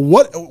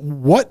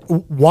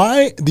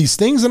 Why these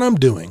things that I'm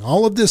doing,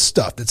 all of this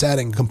stuff that's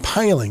adding,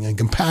 compiling and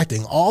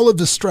compacting all of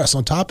this stress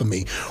on top of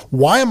me.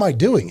 Why am I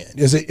doing it?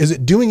 Is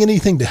it doing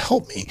anything to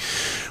help me?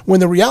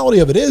 When the reality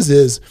of it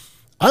is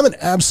I'm an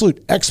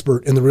absolute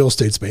expert in the real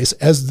estate space,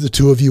 as the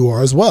two of you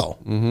are as well.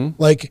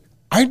 Like,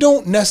 I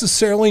don't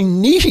necessarily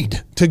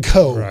need to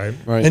go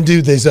and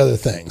do these other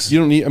things. You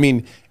don't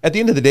need, at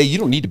the end of the day, you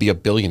don't need to be a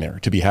billionaire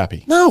to be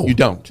happy. No. You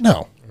don't.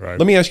 No. Right.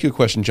 Let me ask you a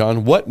question,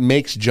 John. What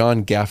makes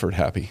John Gafford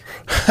happy?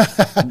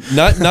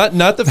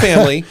 not the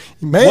family.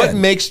 Man. What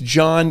makes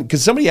John,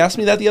 because somebody asked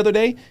me that the other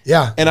day.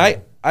 Yeah. And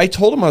I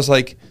told him, I was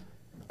like,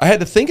 I had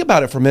to think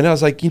about it for a minute. I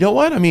was like, you know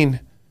what?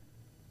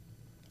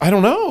 I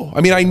don't know.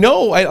 I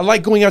know I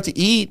like going out to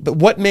eat, but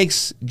what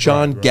makes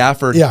John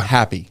Gafford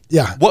happy?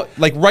 Yeah. What,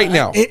 like right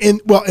now?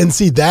 And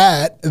see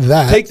that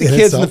take the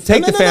kids and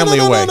take the family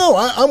away. No,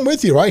 I'm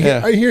with you. I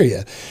hear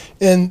you.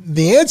 And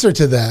the answer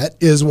to that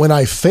is when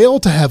I fail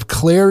to have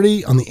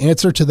clarity on the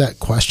answer to that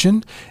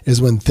question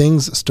is when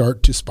things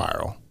start to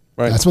spiral.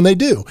 Right. That's when they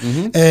do.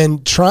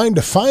 And trying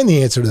to find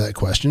the answer to that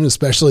question,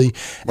 especially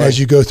as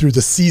you go through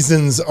the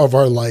seasons of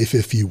our life,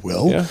 if you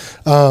will,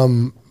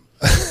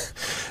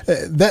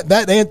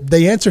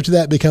 the answer to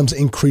that becomes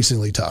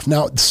increasingly tough.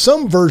 Now,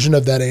 some version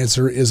of that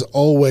answer is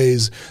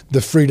always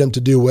the freedom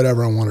to do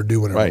whatever I want to do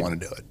whenever I want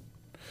to do it.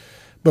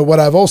 But what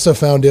I've also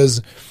found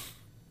is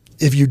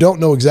if you don't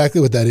know exactly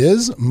what that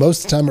is,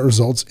 most of the time it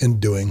results in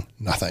doing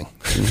nothing.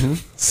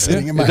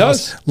 Sitting in my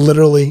house,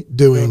 literally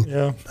doing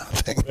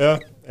nothing. Yeah.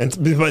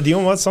 But you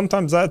know what?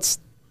 Sometimes that's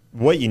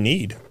what you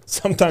need.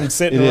 Sometimes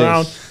sitting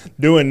around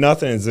doing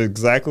nothing is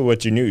exactly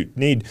what you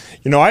need.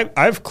 You know,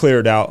 I've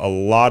cleared out a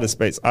lot of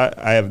space.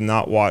 I have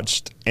not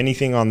watched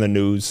anything on the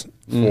news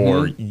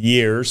for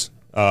years.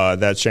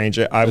 That changed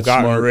it. I've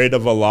gotten rid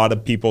of a lot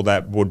of people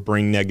that would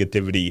bring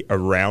negativity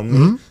around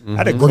me.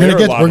 We're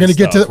gonna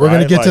get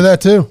to that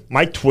too.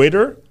 My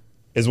Twitter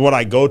is what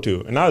I go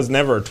to, and I was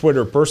never a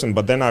Twitter person,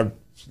 but then I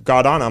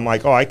got on. I'm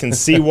like, oh, I can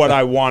see what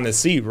I want to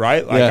see,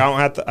 right? Like I don't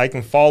have to. I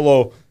can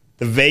follow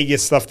the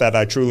Vegas stuff that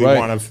I truly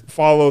want to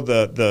follow,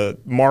 the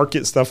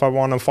market stuff I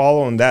want to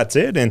follow, and that's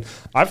it. And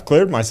I've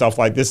cleared myself.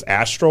 Like this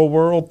Astro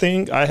World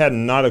thing, I had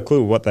not a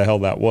clue what the hell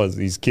that was.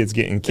 These kids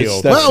getting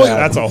killed.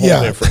 That's a whole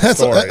different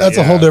story. That's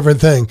a whole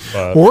different thing.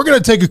 Well, we're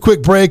going to take a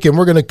quick break, and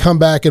we're going to come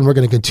back, and we're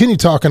going to continue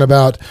talking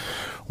about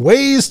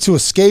ways to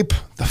escape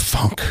the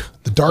funk,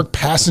 the dark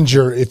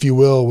passenger, if you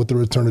will, with the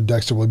return of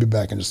Dexter. We'll be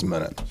back in just a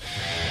minute.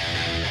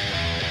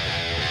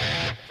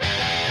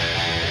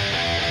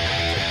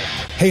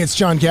 Hey, it's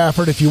John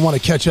Gafford. If you want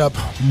to catch up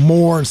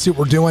more and see what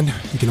we're doing,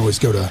 you can always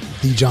go to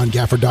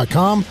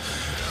thejohngafford.com,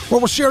 where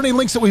we'll share any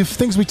links that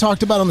things we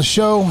talked about on the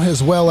show,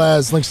 as well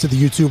as links to the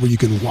YouTube where you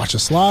can watch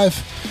us live.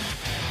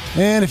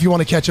 And if you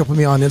want to catch up with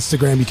me on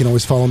Instagram, you can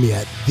always follow me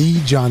at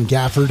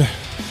thejohngafford.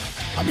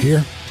 I'm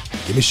here.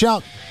 Give me a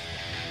shout.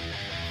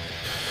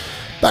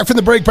 Back from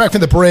the break.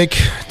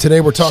 Today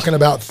we're talking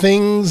about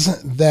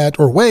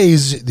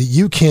ways that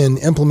you can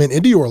implement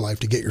into your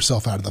life to get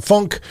yourself out of the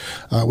funk,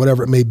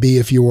 whatever it may be.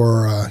 If you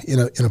are in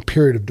a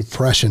period of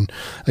depression,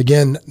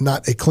 again,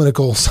 not a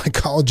clinical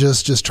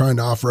psychologist, just trying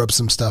to offer up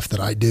some stuff that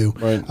I do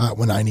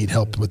when I need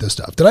help with this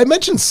stuff. Did I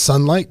mention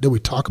sunlight? Did we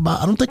talk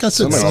about? I don't think I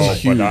said sunlight.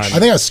 Huge. I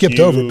think I skipped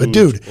over it, but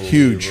dude,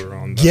 huge.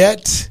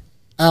 Get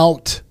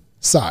out.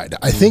 Side.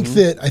 I think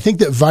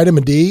that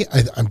vitamin D,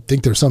 I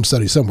think there's some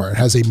study somewhere, it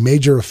has a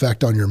major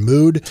effect on your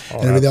mood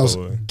and everything else.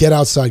 Get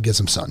outside, get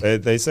some sun.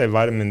 They say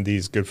vitamin D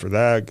is good for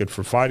that, good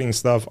for fighting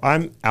stuff.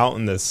 I'm out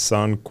in the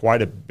sun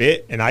quite a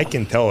bit, and I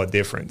can tell a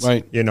difference.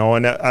 Right. You know,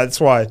 and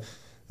that's why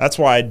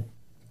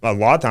a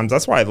lot of times,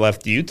 that's why I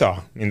left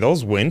Utah. I mean,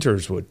 those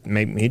winters would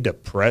make me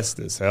depressed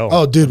as hell.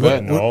 Oh, dude.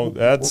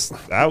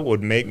 That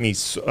would make me,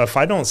 if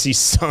I don't see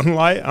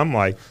sunlight, I'm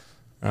like,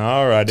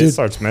 all right, dude, it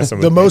starts messing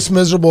with me. The most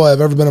miserable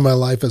I've ever been in my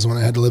life is when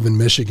I had to live in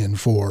Michigan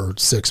for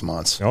 6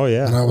 months. Oh,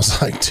 yeah. And I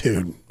was like,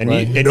 dude. And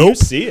you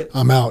see it.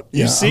 I'm out.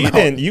 You see it,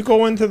 and you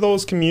go into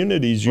those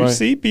communities, you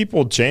see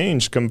people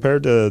change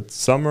compared to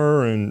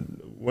summer and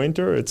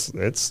winter.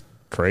 It's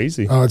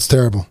crazy. Oh, it's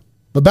terrible.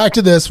 But back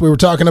to this, we were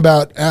talking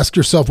about ask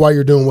yourself why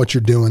you're doing what you're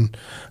doing,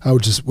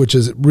 which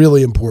is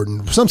really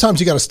important.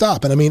 Sometimes you got to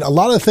stop. And I mean, a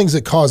lot of the things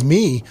that cause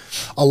me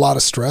a lot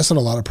of stress and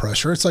a lot of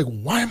pressure, it's like,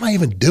 why am I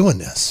even doing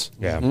this?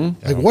 Yeah.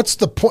 Like, what's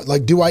the point?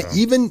 Like, do I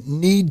even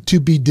need to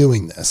be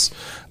doing this?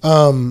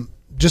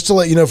 Just to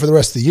let you know for the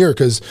rest of the year,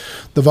 because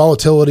the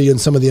volatility in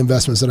some of the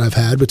investments that I've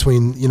had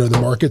between, the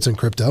markets and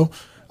crypto,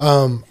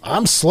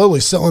 I'm slowly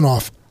selling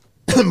off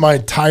my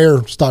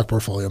entire stock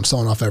portfolio. I'm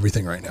selling off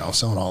everything right now.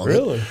 Selling all of it.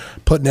 Really?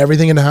 Putting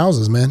everything into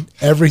houses, man.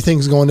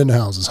 Everything's going into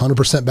houses.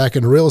 100% back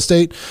into real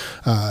estate.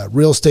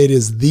 Real estate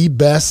is the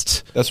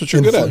best. That's what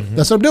you're good at.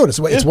 That's what I'm doing.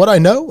 It's what I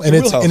know, and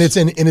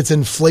it's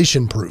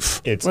inflation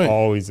proof. It's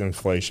always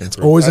inflation proof.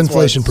 It's always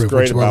inflation proof.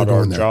 What's great about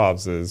our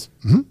jobs is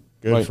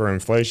good for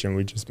inflation.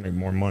 We just make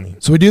more money.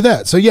 So we do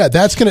that. So yeah,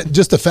 that's gonna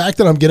just the fact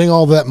that I'm getting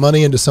all that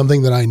money into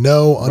something that I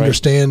know,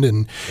 understand,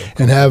 and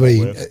have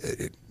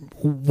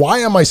why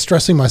am I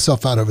stressing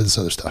myself out over this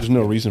other stuff? There's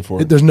no reason for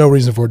it. There's no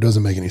reason for it. It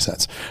doesn't make any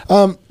sense.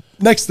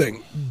 Next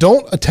thing,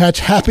 don't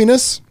attach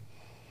happiness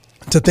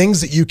to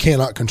things that you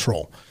cannot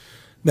control.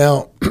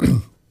 Now,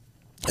 and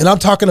I'm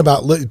talking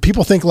about,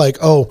 people think like,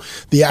 oh,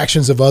 the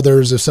actions of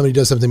others, if somebody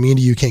does something mean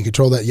to you, you can't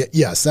control that.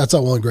 Yes, that's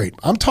all well and great.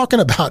 I'm talking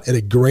about at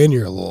a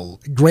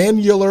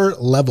granular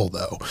level,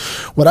 though.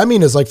 What I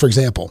mean is, like, for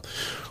example,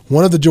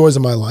 one of the joys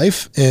of my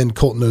life, and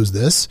Colt knows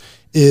this,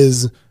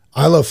 is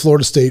I love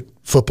Florida State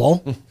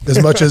football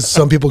as much as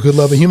some people could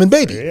love a human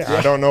baby. Yeah,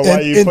 I don't know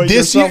why you put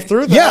yourself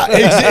through that.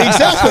 Yeah,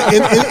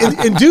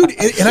 exactly. And dude,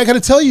 and I got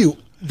to tell you,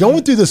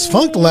 going through this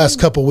funk the last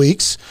couple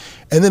weeks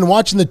and then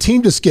watching the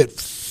team just get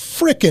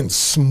freaking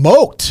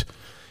smoked.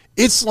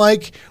 It's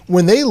like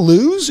when they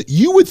lose,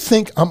 you would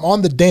think I'm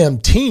on the damn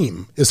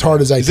team as hard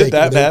as I take it. Is it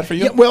that bad for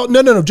you? Yeah, well,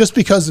 no. Just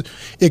because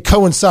it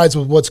coincides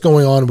with what's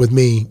going on with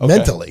me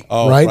mentally,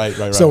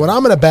 right? So when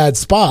I'm in a bad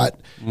spot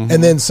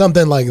and then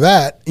something like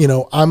that,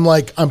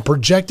 I'm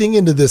projecting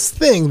into this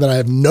thing that I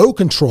have no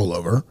control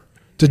over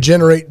to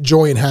generate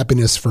joy and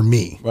happiness for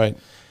me. Right.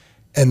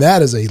 And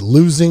that is a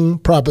losing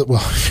profit.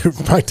 Well,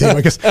 my team,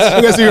 I guess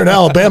if you're an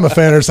Alabama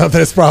fan or something,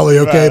 it's probably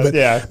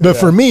okay. But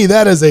for me,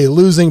 that is a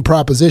losing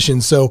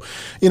proposition. So,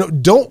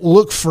 don't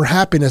look for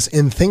happiness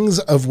in things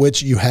of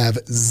which you have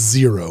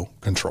zero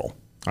control.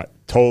 I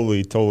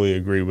totally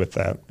agree with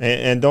that.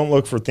 And don't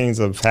look for things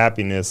of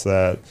happiness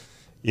that,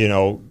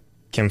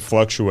 can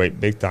fluctuate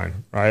big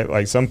time, right?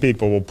 Like some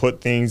people will put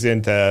things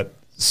into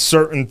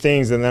certain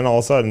things and then all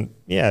of a sudden,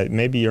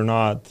 maybe you're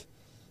not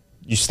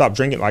you stop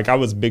drinking. Like I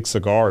was a big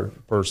cigar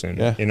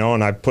person, you know,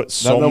 and I put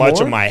so no much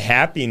more? of my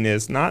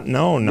happiness,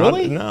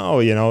 Really? no,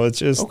 you know, it's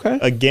just,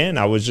 again,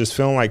 I was just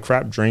feeling like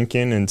crap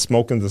drinking and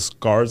smoking the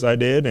cigars I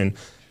did. And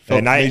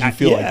made you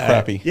feel like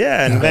crappy.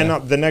 Yeah. And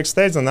then the next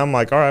days, and I'm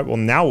like, all right, well,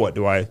 now what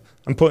do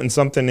I'm putting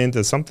something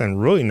into something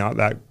really not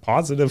that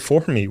positive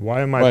for me.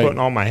 Why am I putting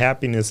all my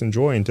happiness and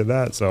joy into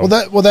that? So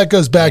that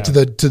goes back to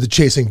the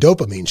chasing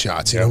dopamine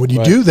shots. You know, when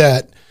you do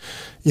that,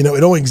 you know,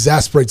 it only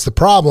exacerbates the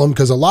problem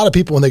because a lot of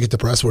people, when they get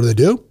depressed, what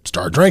do?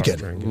 Start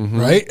drinking.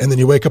 Right? And then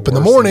you wake up in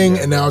the morning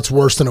and now it's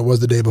worse than it was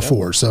the day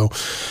before. So,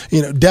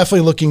 you know,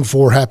 definitely looking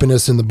for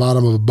happiness in the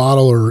bottom of a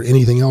bottle or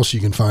anything else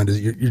you can find.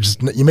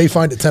 You may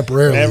find it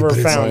temporarily. Never but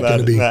found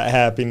it's that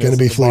happiness going to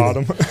be at the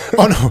fleeting. bottom.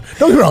 Oh, no.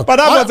 Don't get me wrong.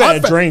 But I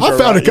wasn't a drinker.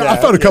 I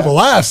found a couple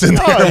laughs in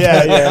there. Oh,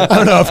 yeah. I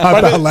don't know if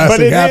I found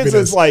lasting happiness.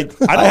 It's like,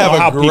 I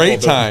have a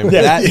great time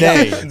that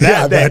day.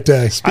 That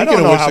day.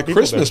 Speaking of which, the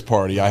Christmas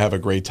party, I have a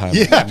great time.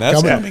 Yeah,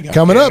 that's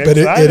coming up. It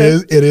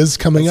is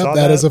coming up.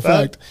 That is a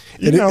fact.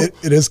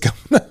 It is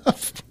coming up.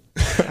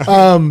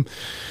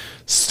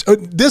 So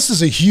this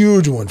is a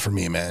huge one for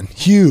me, man.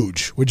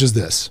 Huge, which is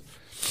this.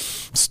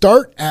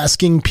 Start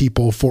asking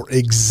people for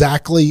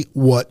exactly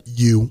what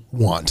you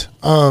want.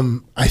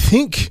 I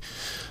think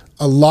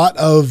a lot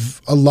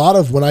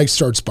of when I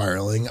start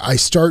spiraling, I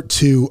start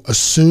to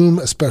assume,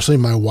 especially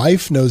my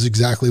wife knows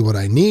exactly what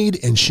I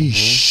need, and she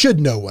should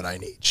know what I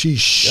need. She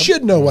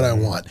should know what I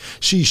want.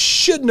 She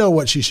should know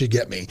what she should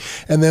get me.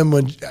 And then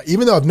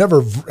even though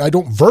I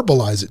don't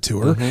verbalize it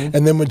to her,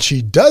 and then when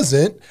she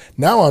doesn't,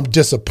 now I'm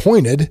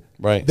disappointed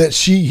that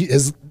she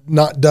has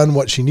not done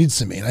what she needs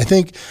to me. And I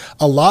think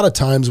a lot of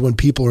times when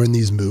people are in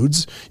these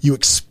moods, you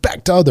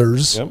expect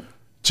others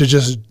to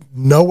just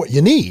know what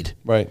you need.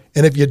 Right.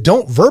 And if you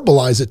don't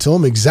verbalize it to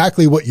them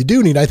exactly what you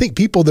do need, I think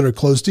people that are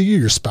close to you,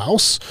 your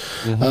spouse,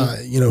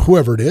 you know,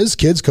 whoever it is,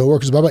 kids,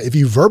 coworkers, blah, blah, if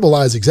you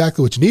verbalize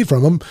exactly what you need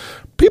from them,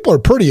 people are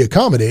pretty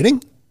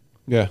accommodating.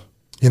 Yeah.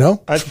 You know,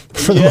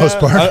 for the most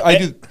part.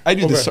 I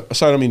do this.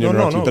 Sorry, I don't mean to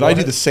interrupt you, but I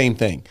do the same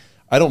thing.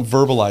 I don't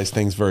verbalize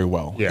things very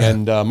well. Yeah.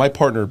 And my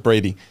partner,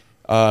 Brady,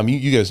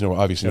 you guys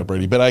obviously know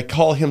Brady, but I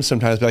call him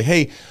sometimes, be like,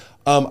 hey,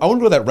 I want to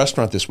go to that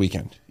restaurant this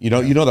weekend. You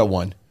know that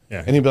one.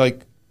 Yeah. And he'd be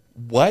like,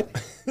 what?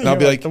 And I'll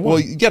be like, well,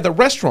 yeah, the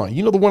restaurant.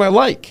 You know the one I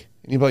like.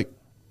 And he'd be like,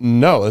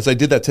 no, as I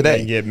did that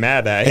today. You get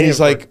mad at him. And he's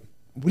like,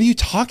 what are you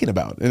talking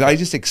about? And I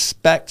just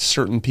expect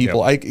certain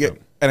people. And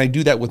I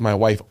do that with my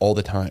wife all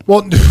the time.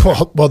 Well,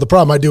 the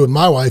problem I do with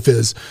my wife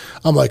is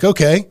I'm like,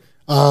 okay,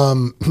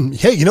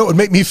 hey, you know what would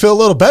make me feel a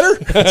little better?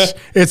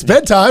 It's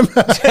bedtime.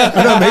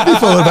 I know, make me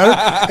feel a little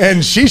better.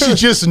 And she should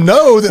just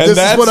know that this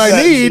is what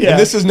I need. And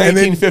this is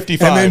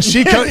 1955.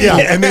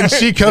 And then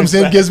she comes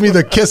in, gives me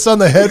the kiss on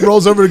the head,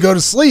 rolls over to go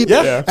to sleep.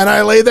 Yeah. And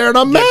I lay there and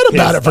I'm mad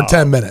about it for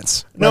 10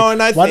 minutes. No,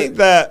 and I think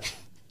that,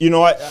 you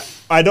know,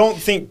 I don't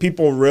think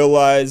people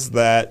realize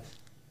that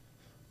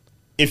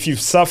if you've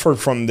suffered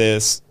from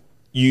this,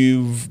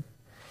 you've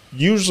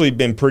usually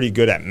been pretty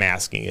good at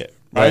masking it.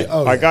 Right.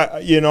 Oh,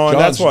 and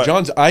that's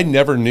what I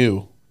never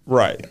knew.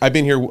 Right. I've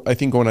been here, I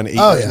think, going on 8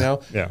 years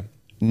now. Yeah.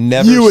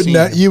 Never you would seen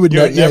know. You would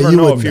never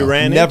know if you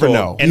ran never into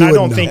know. And I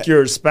don't think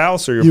your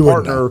spouse or your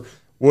partner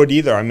would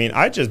either. I mean,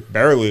 I just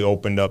barely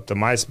opened up to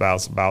my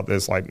spouse about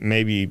this, like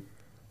maybe.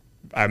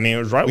 I mean, it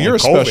was right when you're a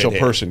COVID special hit.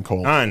 person,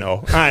 Colt. I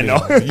know.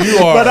 You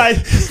are. but I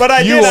had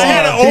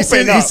to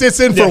open up. He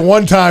sits in for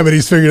one time and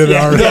he's figured it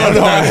out.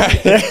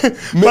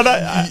 No.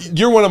 But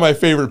you're one of my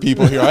favorite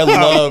people here. I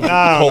love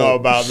I don't Colt. know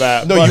about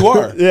that. No, you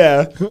are.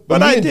 Yeah.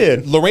 But I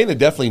did. Lorena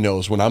definitely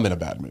knows when I'm in a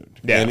bad mood.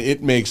 Yeah.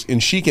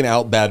 And she can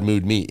out bad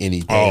mood me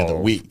any day of the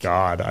week.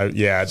 God.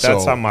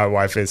 That's how my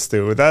wife is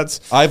too.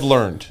 I've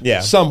learned.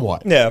 Yeah.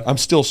 Somewhat. Yeah. I'm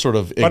still sort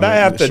of ignorant. But I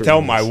have to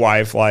tell my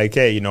wife, like,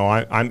 hey, you know,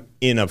 I'm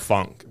in a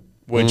funk.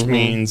 Which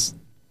means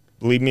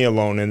leave me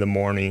alone in the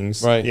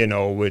mornings, you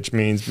know, which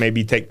means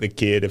maybe take the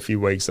kid if he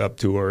wakes up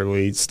too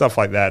early, stuff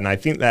like that. And I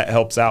think that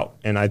helps out.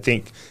 And I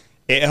think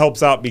it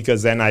helps out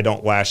because then I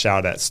don't lash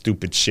out at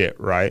stupid shit,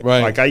 right?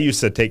 Like I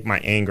used to take my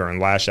anger and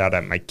lash out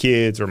at my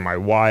kids or my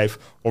wife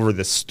over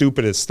the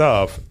stupidest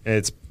stuff.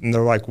 And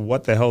they're like,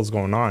 what the hell is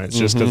going on? It's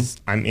just because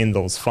I'm in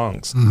those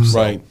funks.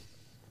 Right.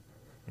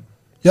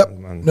 Yep.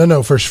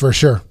 No, for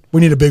sure. We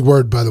need a big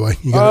word, by the way.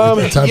 You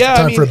got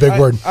time for a big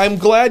word. I'm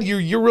glad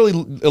you're really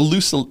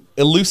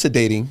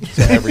elucidating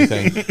to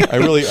everything.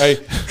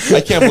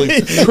 I can't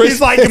believe Chris.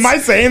 He's like, am I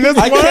saying this?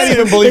 I can't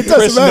even believe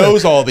Chris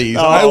knows all these.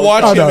 I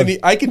watch him, and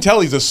I can tell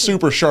he's a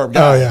super sharp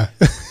guy. Oh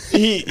yeah.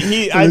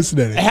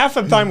 Half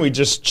the time we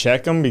just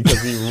check him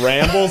because he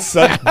rambles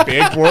such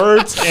big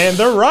words, and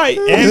they're right.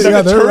 And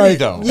they're right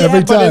though. Every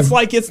time. But it's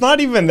like it's not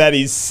even that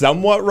he's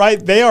somewhat right.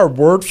 They are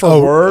word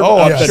for word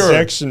of the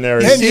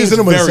dictionary. And using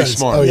them with a sentence.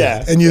 Smart. Oh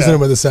yeah, and using them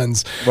with a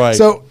sentence. Right.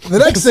 So the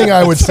next thing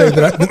I would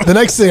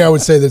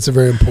say that's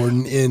very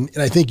important, and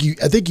I think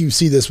you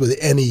see this with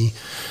any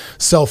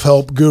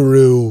self-help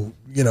guru,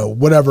 you know,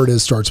 whatever it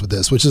is, starts with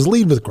this, which is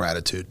lead with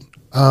gratitude.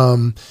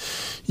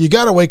 You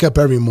got to wake up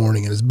every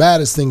morning, and as bad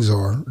as things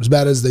are, as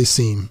bad as they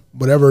seem,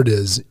 whatever it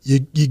is,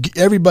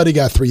 everybody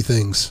got 3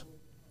 things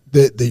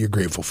that you're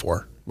grateful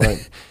for.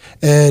 Right.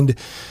 And,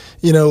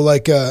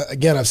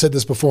 again, I've said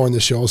this before on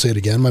this show. I'll say it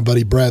again. My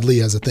buddy Bradley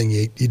has a thing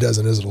he does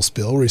in his little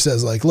spiel where he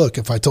says, like, look,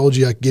 if I told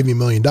you I could give you $1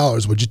 million,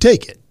 would you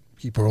take it?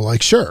 People are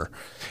like, sure.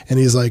 And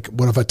he's like,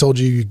 what if I told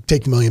you you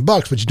take the $1 million,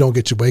 but you don't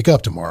get to wake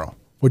up tomorrow?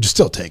 Would you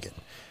still take it?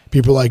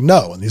 People are like,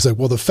 no. And he's like,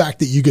 well, the fact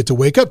that you get to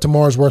wake up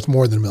tomorrow is worth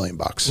more than $1 million.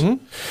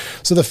 Mm-hmm.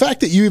 So the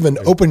fact that you even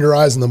open your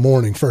eyes in the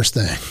morning, first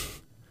thing,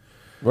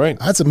 right?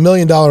 That's $1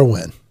 million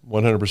win.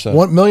 100%.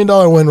 $1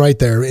 million win right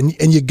there. And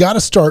you got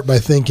to start by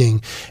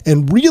thinking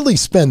and really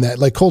spend that.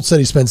 Like Colt said,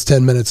 he spends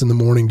 10 minutes in the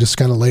morning just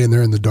kind of laying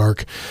there in the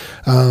dark.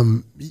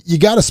 You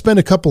got to spend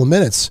a couple of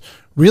minutes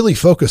really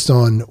focused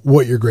on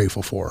what you're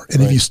grateful for.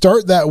 And if you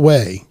start that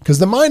way, because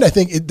the mind, I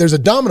think there's a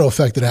domino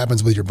effect that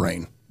happens with your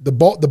brain. The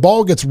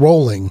ball gets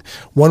rolling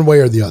one way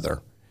or the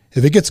other.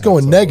 If it gets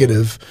going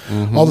negative,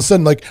 all of a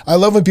sudden, like I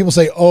love when people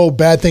say, oh,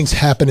 bad things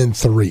happen in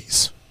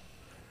threes.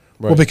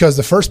 Right. Well, because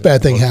the first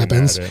bad thing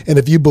happens, and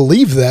if you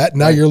believe that,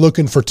 now you're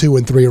looking for 2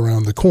 and 3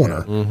 around the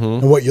corner. Mm-hmm.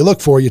 And what you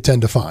look for, you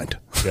tend to find.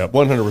 Yep,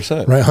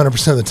 100%. Right,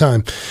 100% of the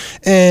time.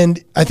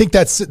 And I think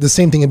that's the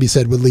same thing can be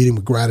said with leading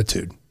with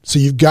gratitude. So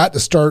you've got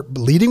to start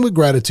leading with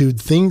gratitude,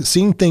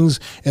 seeing things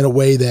in a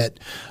way that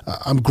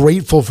I'm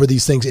grateful for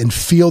these things and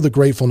feel the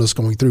gratefulness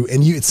going through.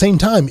 And at the same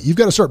time, you've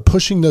got to start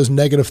pushing those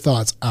negative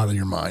thoughts out of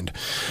your mind.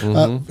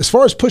 Mm-hmm. As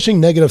far as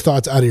pushing negative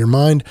thoughts out of your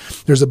mind,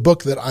 there's a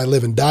book that I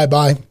live and die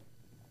by.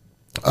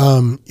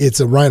 It's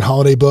a Ryan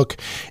Holiday book.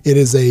 It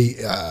is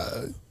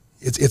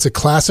it's a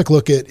classic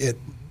look at it.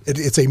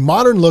 It's a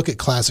modern look at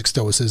classic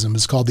stoicism.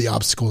 It's called The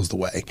Obstacle is the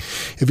Way.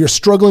 If you're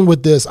struggling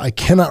with this, I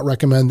cannot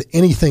recommend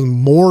anything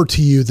more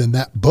to you than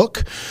that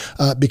book,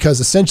 because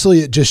essentially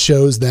it just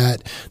shows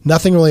that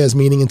nothing really has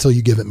meaning until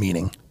you give it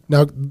meaning.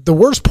 Now, the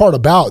worst part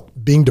about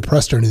being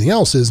depressed or anything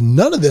else is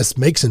none of this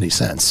makes any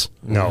sense.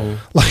 No.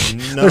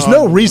 There's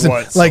no reason.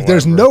 Whatsoever. Like,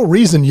 there's no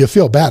reason you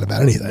feel bad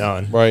about anything.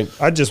 None. Right.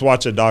 I just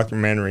watched a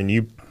documentary, and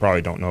you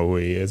probably don't know who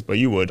he is, but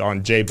you would,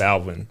 on J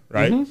Balvin,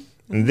 right?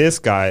 Mm-hmm. And this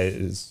guy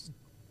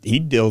he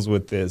deals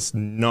with this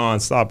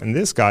nonstop. And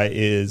this guy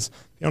is,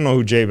 you don't know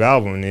who J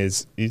Balvin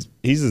is,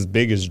 he's as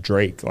big as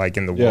Drake, like,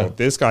 in the world.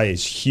 This guy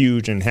is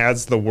huge and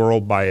has the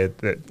world by it.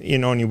 That,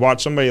 and you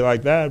watch somebody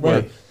like that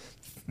where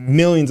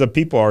millions of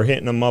people are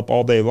hitting him up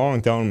all day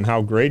long, telling him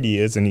how great he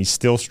is, and he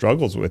still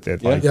struggles with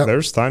it. Like,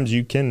 there's times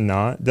you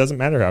cannot, it doesn't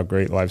matter how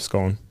great life's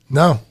going.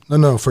 No,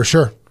 for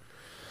sure.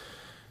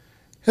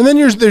 And then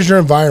there's your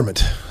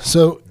environment.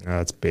 So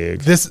that's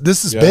big. This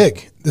is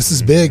big. This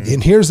is big.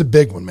 And here's a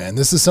big one, man.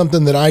 This is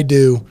something that I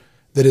do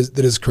that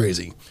is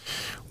crazy.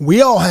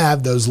 We all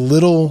have those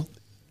little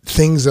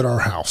things at our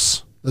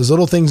house, those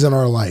little things in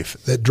our life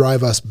that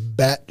drive us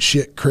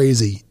batshit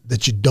crazy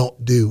that you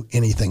don't do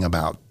anything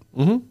about.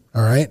 Mm-hmm.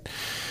 All right.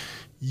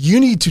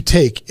 You need to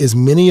take as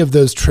many of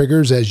those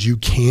triggers as you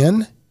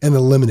can and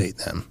eliminate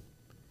them.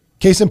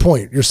 Case in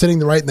point, you're sitting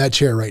right in that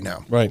chair right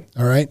now. Right.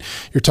 All right.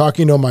 You're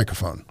talking to a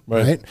microphone.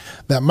 Right.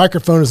 That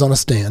microphone is on a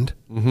stand.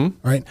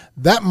 Mm-hmm. Right.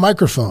 That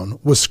microphone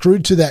was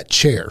screwed to that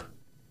chair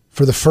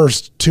for the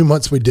first 2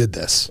 months we did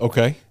this.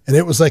 Okay. And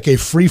it was like a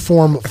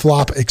freeform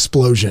flop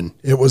explosion.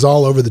 It was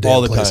all over the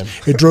damn place. Time.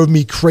 It drove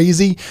me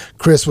crazy.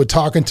 Chris would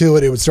talk into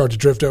it. It would start to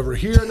drift over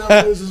here, and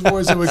I would lose his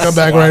voice. It would come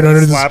back right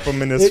under. Slap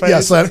him in his face.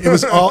 Yeah, slap. It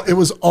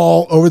was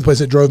all over the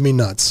place. It drove me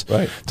nuts.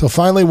 Right. Till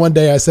finally one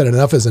day I said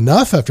enough is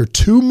enough. After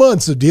 2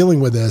 months of dealing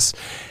with this,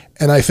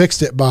 and I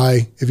fixed it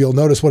by, if you'll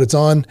notice what it's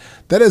on,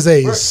 that is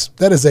a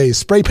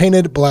spray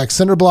painted black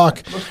cinder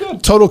block.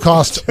 Total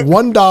cost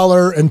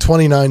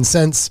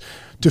 $1.29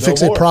 to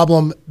fix a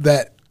problem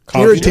that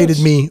irritated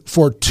me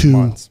for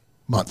 2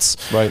 months.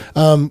 Right.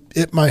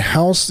 At my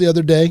house the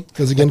other day,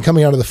 because again,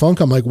 coming out of the funk,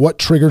 I'm like, what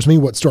triggers me?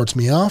 What starts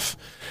me off?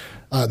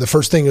 The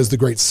first thing is the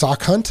great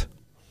sock hunt.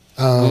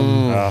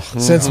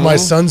 Since my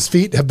son's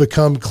feet have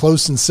become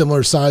close and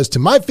similar size to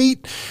my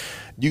feet.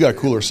 You got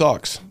cooler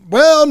socks.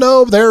 Well,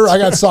 no, I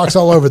got socks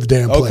all over the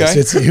damn place. Okay.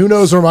 It's who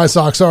knows where my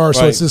socks are,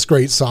 so it's this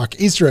great sock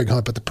Easter egg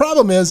hunt. But the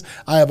problem is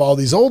I have all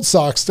these old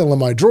socks still in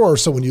my drawer,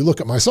 so when you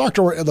look at my sock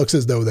drawer, it looks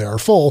as though they are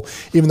full,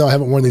 even though I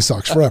haven't worn these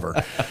socks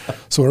forever.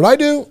 So what did I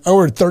do? I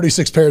ordered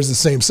 36 pairs of the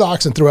same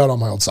socks and threw out all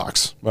my old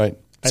socks. Right.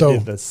 So, I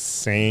did the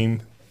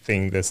same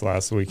thing this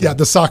last weekend. Yeah,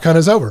 the sock hunt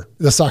is over.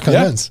 The sock hunt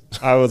ends.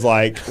 I was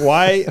like,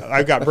 why?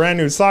 I've got brand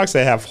new socks.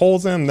 They have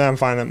holes in them. Then I'm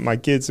finding my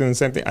kids doing the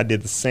same thing. I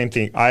did the same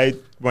thing. I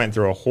went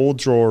through a whole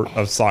drawer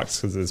of socks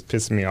because it's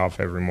pissing me off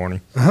every morning.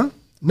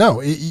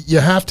 No, you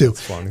have to. It's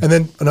funny. And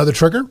then another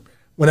trigger,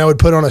 when I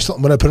put on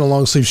a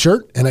long sleeve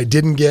shirt and I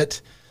didn't get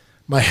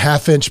my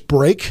 1/2-inch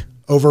break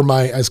over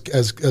my, as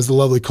the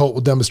lovely Colt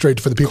will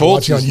demonstrate for the people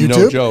watching on YouTube.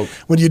 No joke.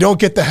 When you don't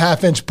get the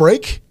 1/2-inch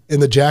break in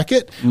the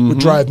jacket, would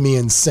drive me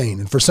insane.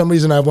 And for some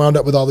reason, I wound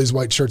up with all these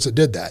white shirts that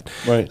did that.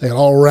 Right. They got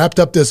all wrapped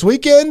up this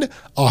weekend.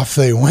 Off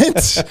they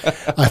went.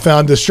 I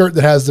found a shirt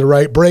that has the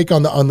right break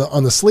on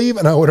the sleeve,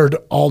 and I ordered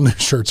all new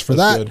shirts for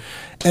that. Good.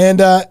 And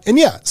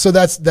yeah, so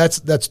that's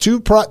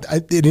two.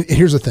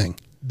 Here's the thing: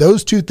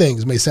 those two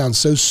things may sound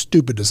so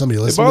stupid to somebody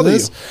listening to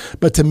this,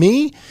 but to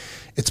me,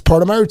 It's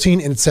part of my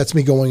routine, and it sets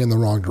me going in the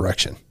wrong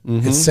direction.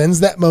 It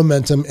sends that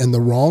momentum in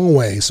the wrong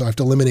way. So I have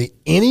to eliminate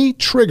any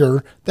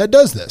trigger that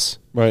does this.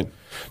 Right.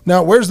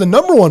 Now, where's the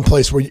number one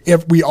place where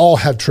we all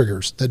have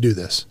triggers that do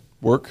this?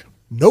 Work.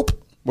 Nope.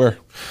 Where?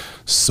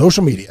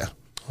 Social media.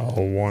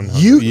 Oh,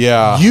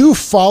 100. You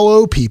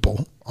follow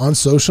people on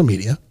social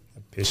media.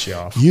 Piss you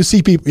off. You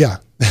see people. Yeah.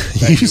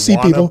 you see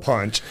people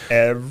punch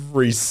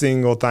every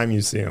single time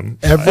you see them.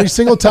 Every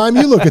single time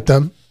you look at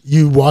them,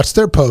 you watch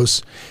their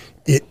posts.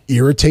 It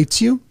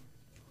irritates you.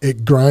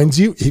 It grinds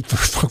you.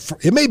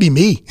 It may be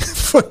me.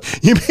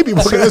 You may be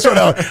looking at this right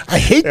now. I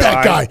hate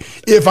that guy.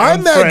 If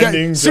I'm that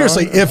guy,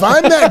 seriously, if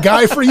I'm that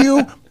guy for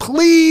you,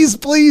 please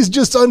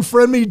just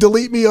unfriend me,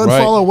 delete me,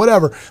 unfollow,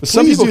 whatever. But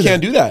some people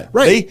can't do that.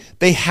 Right.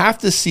 They have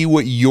to see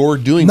what you're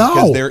doing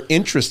because they're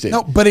interested.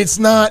 No, but it's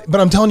not. But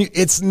I'm telling you,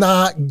 it's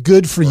not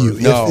good for you.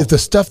 No. If the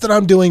stuff that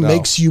I'm doing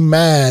makes you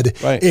mad,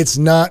 it's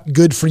not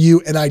good for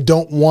you. And I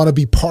don't want to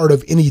be part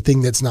of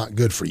anything that's not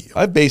good for you.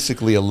 I've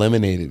basically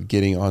eliminated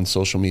getting on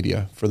social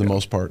media for the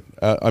most part.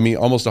 I mean,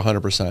 almost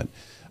 100%.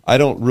 I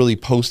don't really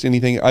post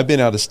anything. I've been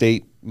out of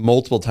state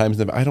multiple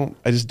times.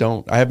 I just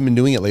don't. I haven't been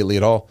doing it lately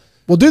at all.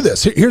 Well, do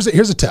this. Here's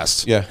a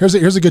test. Yeah. Here's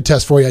a good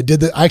test for you.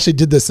 I actually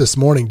did this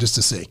morning just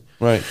to see.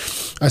 Right.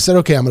 I said,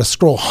 okay, I'm going to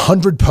scroll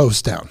 100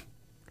 posts down,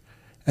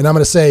 and I'm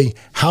going to say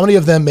how many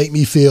of them make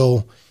me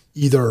feel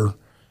either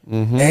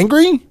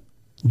angry,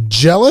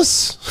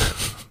 jealous,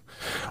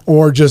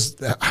 or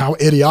just how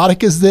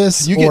idiotic is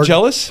this? You get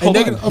jealous? Of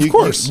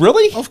course.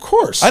 Really? Of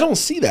course. I don't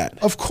see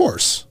that. Of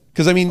course.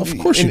 Because I mean, of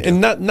course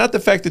and not the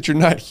fact that you're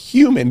not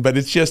human, but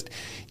it's just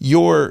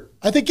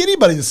I think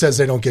anybody that says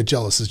they don't get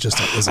jealous is just.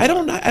 I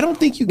don't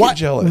think you get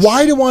jealous.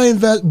 Why did I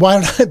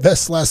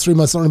invest the last 3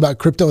 months learning about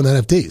crypto and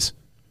NFTs?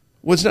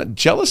 Well, it's not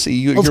jealousy.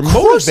 You're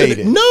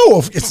motivated.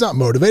 No, it's not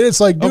motivated. It's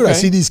like, dude, I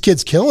see these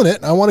kids killing it,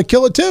 and I want to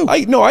kill it too.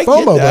 I FOMO,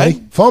 get that. buddy.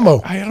 FOMO.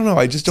 I don't know.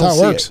 I just don't That's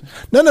see how it works.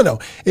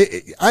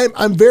 it. No.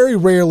 I'm very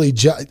rarely.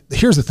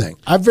 Here's the thing.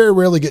 I very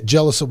rarely get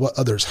jealous of what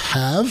others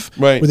have,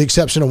 with the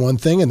exception of one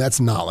thing, and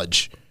that's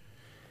knowledge.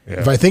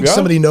 Yeah. If I think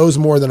somebody knows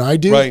more than I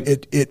do,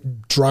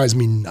 it drives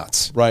me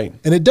nuts. Right.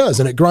 And it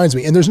does, and it grinds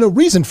me. And there's no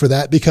reason for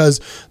that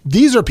because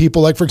these are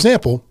people like, for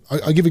example,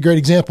 I'll give you a great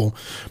example.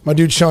 My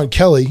dude, Sean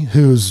Kelly,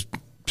 who's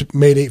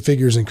made 8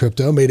 figures in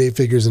crypto, made 8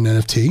 figures in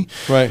NFT.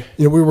 Right.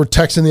 You know, we were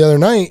texting the other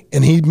night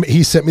and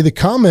he sent me the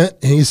comment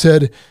and he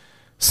said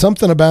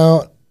something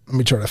about, let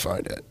me try to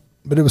find it,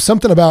 but it was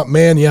something about,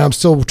 man, I'm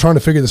still trying to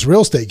figure this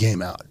real estate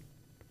game out.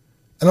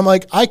 And I'm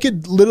like, I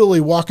could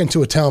literally walk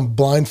into a town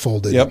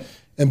blindfolded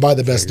and buy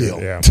the best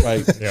deal. Yeah.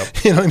 Right. Yep.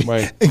 You know what I mean?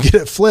 Right. And get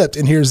it flipped.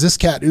 And here's this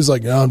cat who's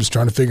like, no, I'm just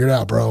trying to figure it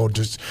out, bro.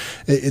 It's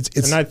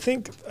And I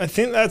think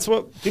that's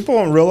what people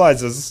don't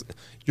realize is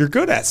you're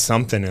good at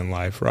something in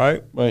life,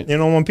 right? Right. You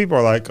know, when people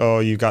are like, oh,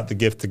 you got the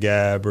gift of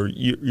gab or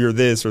you're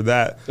this or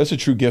that. That's a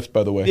true gift,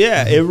 by the way.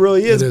 Yeah, it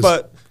really is.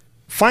 But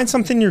find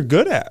something you're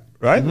good at,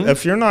 right?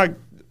 If you're not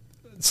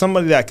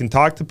somebody that can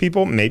talk to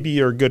people, maybe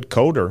you're a good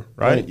coder,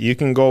 right? You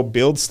can go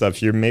build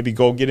stuff. You maybe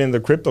go get in the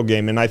crypto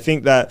game. And I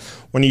think that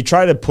when you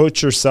try to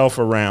put yourself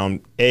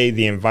around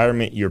the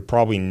environment you're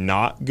probably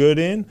not good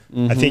in,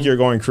 I think you're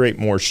going to create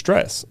more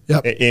stress.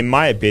 In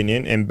my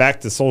opinion, and back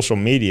to social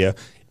media,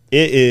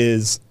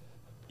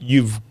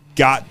 you've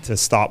got to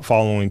stop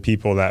following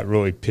people that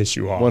really piss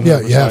you off. Yeah,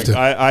 you have to.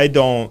 I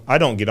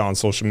don't get on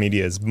social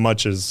media as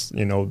much as,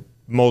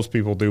 most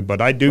people do,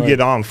 but I do get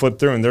on, flip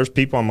through, and there's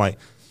people I'm like,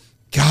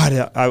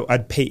 God,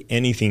 I'd pay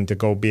anything to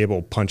go be able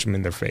to punch them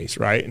in their face,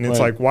 right? And it's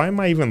like, why am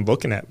I even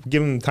looking at?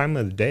 Give them the time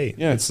of the day.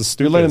 Yeah, it's the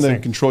stupid. You're letting them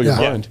control your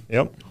mind.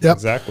 Yep,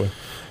 exactly.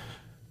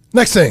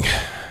 Next thing,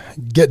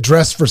 get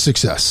dressed for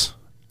success.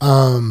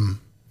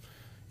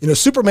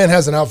 Superman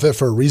has an outfit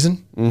for a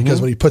reason because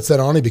when he puts that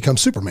on, he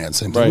becomes Superman.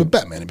 Same thing with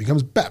Batman. He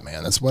becomes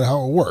Batman. That's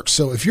how it works.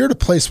 So if you're at a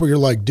place where you're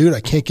like, dude,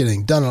 I can't get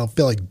anything done. I don't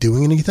feel like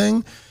doing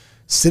anything.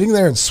 Sitting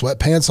there in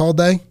sweatpants all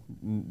day,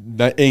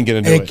 that ain't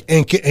gonna do it.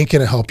 Ain't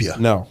gonna help you.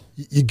 No.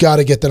 You got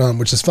to get that on,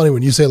 which is funny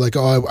when you say like,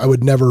 oh, I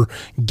would never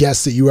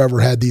guess that you ever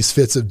had these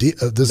fits of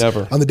this.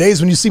 Never. On the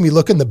days when you see me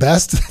looking the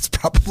best, that's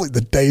probably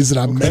the days that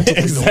I'm mentally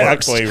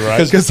exactly the worst.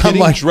 Right. Because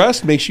getting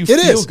dressed makes you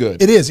feel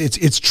good. It is.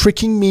 It's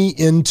tricking me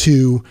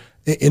into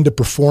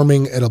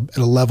performing at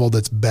a level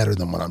that's better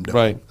than what I'm doing.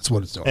 Right. That's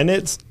what it's doing. And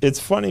it's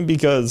funny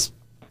because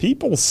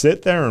people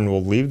sit there and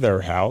will leave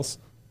their house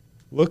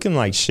looking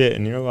like shit,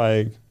 and you're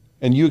like,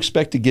 and you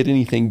expect to get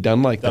anything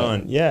done like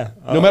that. Yeah.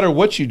 No matter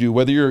what you do,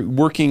 whether you're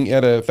working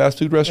at a fast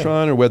food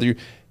restaurant or whether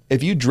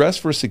if you dress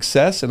for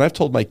success, and I've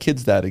told my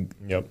kids that,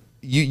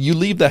 you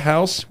leave the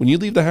house, when you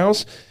leave the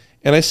house,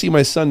 and I see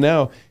my son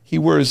now,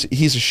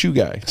 he's a shoe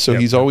guy. So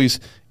he's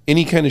always,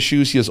 any kind of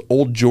shoes, he has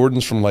old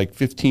Jordans from like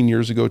 15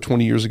 years ago,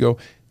 20 years ago.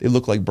 They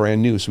look like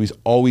brand new. So he's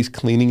always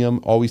cleaning them,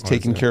 always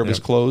taking care of his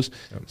clothes.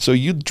 So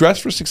you dress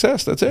for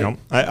success. That's it.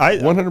 I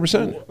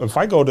 100%. If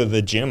I go to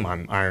the gym,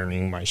 I'm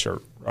ironing my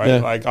shirt.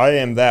 Right, like I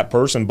am that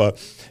person, but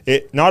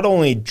it not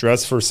only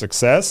dress for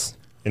success.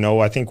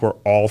 I think we're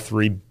all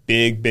three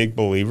big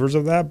believers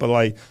of that. But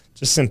like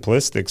just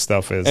simplistic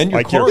stuff is and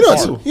like your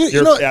car.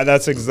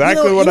 That's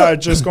exactly what I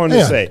was just going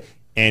to say.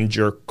 and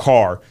your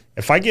car.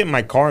 If I get in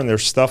my car and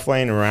there's stuff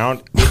laying around,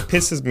 it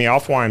pisses me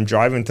off while I'm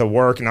driving to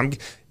work, and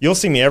you'll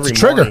see me every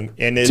morning,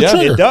 and it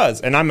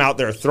does. And I'm out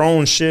there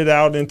throwing shit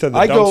out into the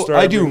dumpster.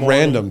 I do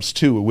randoms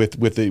too with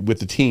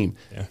the team.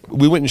 Yeah.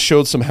 We went and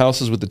showed some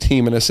houses with the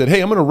team, and I said,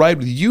 "Hey, I'm going to ride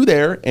with you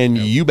there and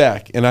you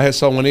back." And I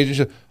saw one agent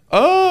said,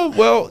 "Oh,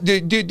 well,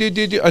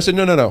 I said,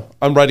 no,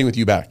 I'm riding with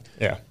you back."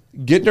 Yeah.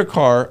 Get in your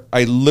car.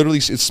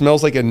 It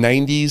smells like a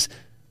 90s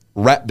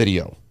rap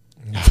video.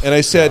 And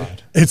I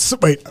said, it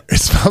smells like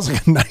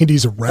a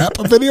 90s rap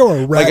video or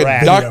a rap like a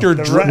video? Dr.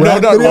 Dre. No,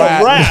 not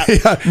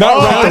rap.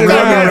 Not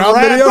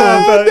rap video.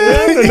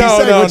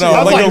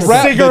 No. Like a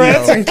rap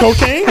cigarettes and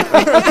cocaine.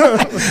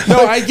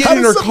 No, I get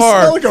in her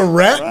car. Smell like a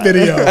rap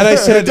video. And I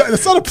said,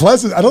 it's not a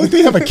pleasant. I don't think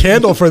they have a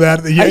candle for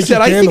that. I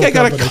said, I think I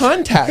got a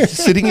contact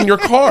sitting in your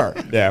car.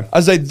 Yeah. I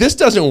was like, this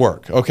doesn't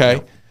work. Okay.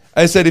 No.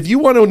 I said, if you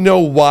want to know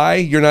why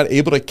you're not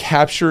able to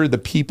capture the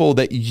people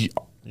that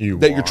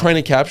you're trying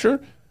to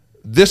capture,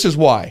 this is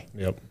why.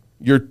 Yep.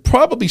 You're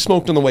probably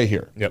smoked on the way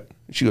here. Yep.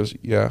 She goes,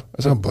 yeah.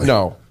 I said,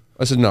 no.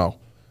 I said, no.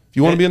 If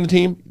you want to be on the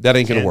team, that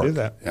ain't going to work. Do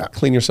that. Yeah.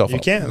 Clean yourself up. You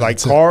can't.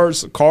 Like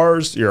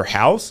cars, your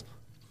house.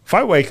 If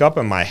I wake up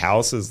and my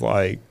house is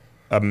like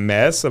a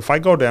mess, if I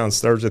go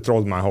downstairs, it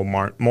throws my whole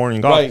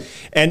morning off. Right.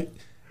 And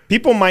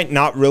people might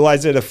not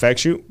realize it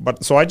affects you,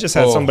 but so I just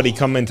had somebody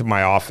come into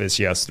my office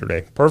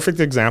yesterday.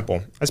 Perfect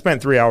example. I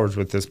spent 3 hours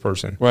with this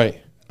person.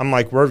 Right. I'm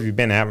like, where have you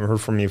been? I haven't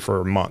heard from you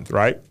for a month,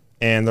 right?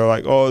 And they're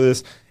like, oh,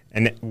 this.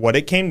 And what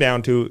it came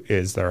down to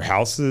is their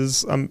house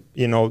is,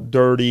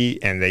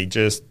 dirty, and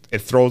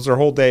it throws their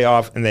whole day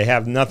off, and they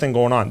have nothing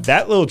going on.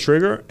 That little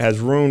trigger has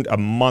ruined a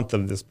month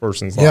of this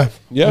person's life.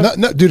 Yeah.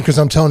 No, dude, because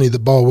I'm telling you, the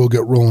ball will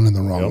get rolling in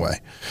the wrong way.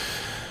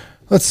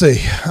 Let's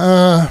see.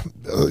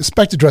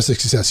 Back to dress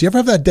success. You ever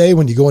have that day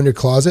when you go in your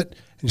closet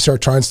and you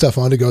start trying stuff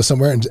on to go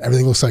somewhere and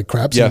everything looks like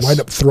crap, so you wind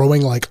up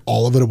throwing like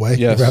all of it away? Yes.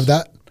 You ever have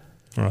that?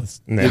 And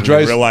then you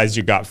realize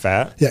you got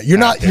fat. Yeah, you're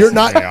not. That's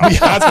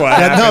what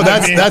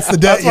happened. That's the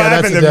day. That's what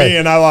happened to me,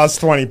 and I lost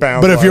 20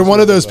 pounds. But if you're one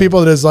of those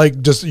people that is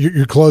like just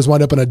your clothes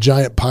wind up in a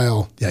giant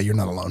pile, yeah, you're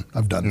not alone.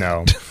 I've done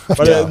that.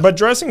 But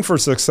dressing for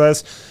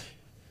success,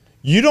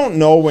 you don't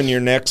know when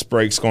your next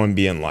break's going to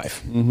be in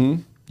life.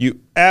 Mm-hmm. You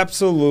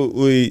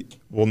absolutely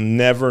will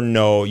never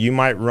know. You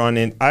might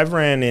I've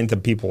ran into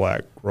people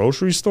at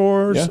grocery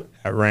stores,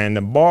 at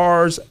random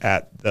bars,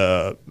 at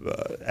the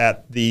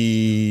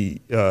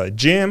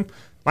gym.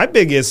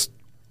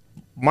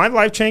 My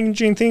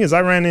life-changing thing is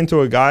I ran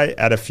into a guy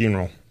at a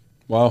funeral.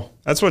 Wow.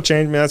 That's what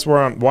changed me. That's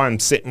why I'm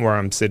sitting where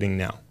I'm sitting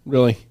now.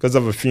 Really? Because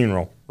of a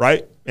funeral,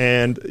 right?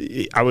 And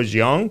I was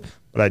young,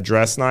 but I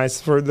dressed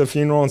nice for the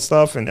funeral and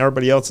stuff, and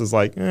everybody else is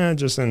like,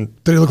 just in.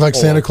 Did he look like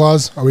Santa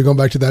Claus? Are we going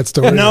back to that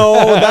story? No,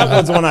 that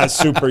was when I was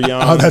super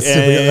young. Oh, that's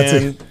super young. That's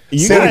it. You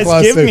Santa guys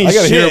Claus give me I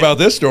got to shit. hear about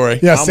this story.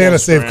 Yeah, Santa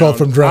saved Colt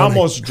from drowning. I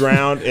almost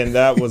drowned, and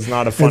that was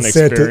not a fun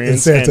Santa,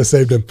 experience. And Santa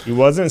saved him. He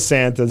wasn't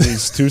Santa.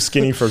 He's too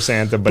skinny for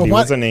Santa, but he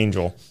was an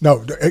angel.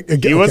 No,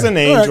 he was an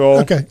angel.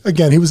 Right, okay,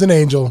 again, he was an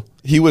angel.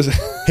 He was.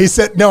 He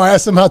said, no, I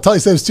asked him how tall. He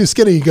said he was too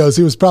skinny. He goes,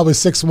 he was probably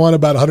 6'1",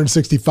 about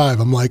 165.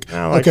 I'm like,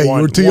 okay, you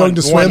were too young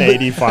to swim.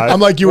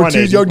 I'm like, you were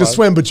too young to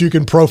swim, but you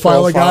can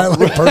profile a guy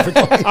like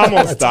perfectly. I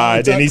almost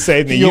died, and he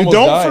saved me. You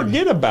don't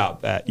forget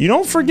about that. You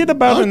don't forget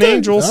about an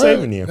angel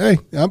saving you. Hey,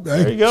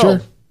 there you go.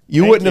 Sure.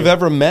 You wouldn't have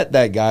ever met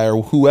that guy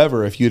or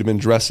whoever if you'd have been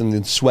dressed in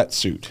a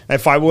sweatsuit.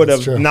 If I would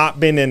have not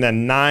been in a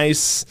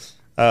nice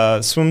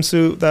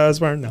swimsuit that I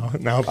was wearing, no.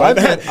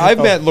 I've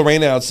met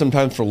Lorena out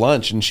sometimes for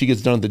lunch, and she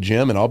gets done at the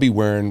gym, and I'll be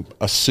wearing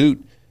a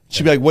suit.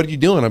 She'd be like, "What are you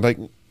doing?" I'm like,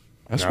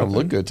 "I just want to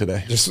look good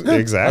today."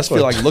 Exactly. I just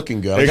feel like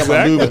looking good. I got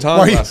my Louis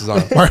Vuitton glasses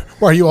on.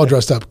 Why are you all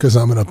dressed up? Because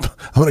I'm in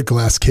a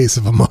glass case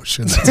of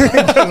emotions.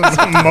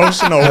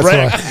 Emotional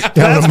wreck.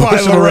 That's why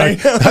Lorraine.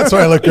 That's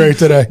why I look great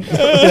today.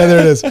 Yeah, there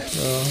it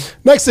is.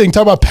 Next thing,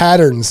 talk about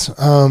patterns.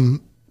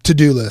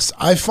 To-do lists.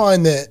 I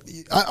find that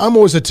I'm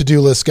always a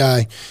to-do list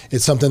guy.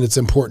 It's something that's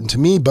important to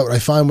me, but I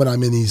find when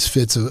I'm in these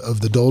fits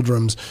of the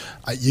doldrums,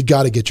 you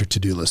got to get your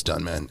to-do list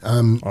done, man.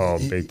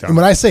 Big time.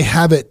 When I say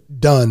have it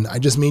done, I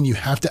just mean you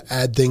have to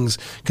add things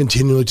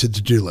continually to the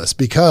to-do list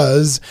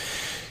because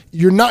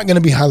you're not going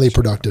to be highly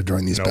productive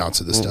during these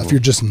bouts of this stuff. You're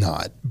just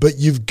not. But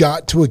you've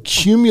got to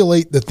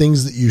accumulate the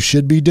things that you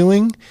should be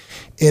doing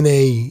in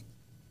a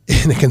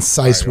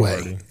concise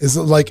way. Is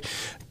it like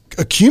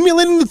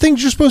accumulating the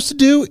things you're supposed to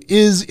do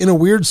is in a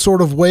weird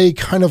sort of way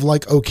kind of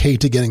like okay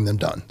to getting them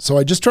done. So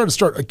I just try to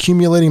start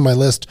accumulating my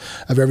list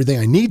of everything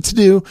I need to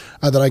do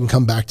that I can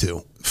come back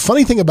to.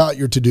 Funny thing about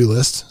your to-do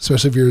list,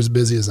 especially if you're as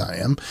busy as I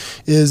am,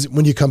 is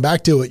when you come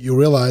back to it, you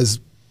realize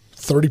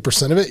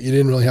 30% of it you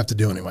didn't really have to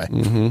do anyway,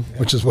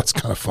 which is what's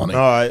kind of funny.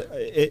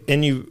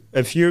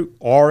 If you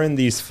are in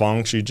these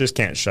funks, you just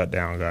can't shut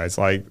down, guys.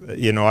 Like,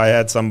 I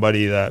had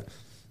somebody that,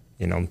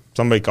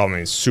 somebody called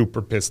me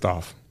super pissed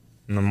off.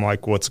 And I'm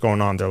like, what's going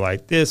on? They're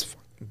like, this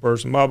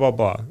person, blah, blah,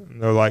 blah. And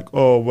they're like,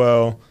 oh,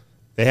 well,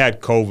 they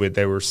had COVID.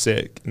 They were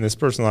sick. And this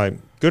person like,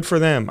 Good for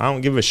them. I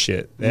don't give a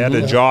shit. They had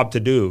a job to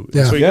do.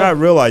 Yeah. So you got to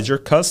realize your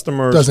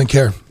customers doesn't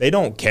care. They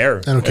don't care.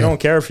 They don't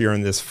care if you're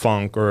in this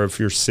funk or if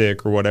you're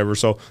sick or whatever.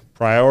 So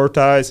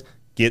prioritize,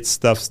 get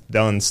stuff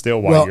done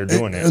still while you're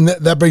doing it. And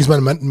that brings me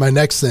to my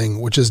next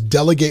thing, which is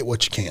delegate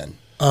what you can.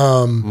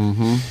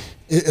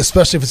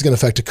 Especially if it's going to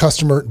affect a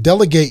customer.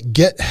 Delegate,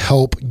 get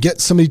help,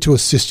 get somebody to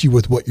assist you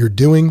with what you're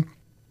doing.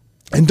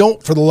 And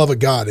don't, for the love of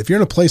God, if you're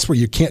in a place where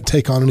you can't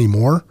take on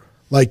anymore,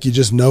 like you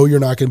just know you're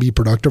not going to be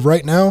productive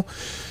right now,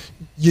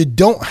 you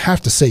don't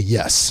have to say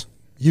yes.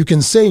 You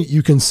can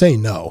say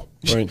no.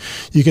 Right.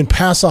 You can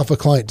pass off a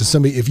client to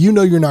somebody if you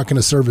know you're not going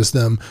to service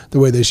them the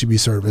way they should be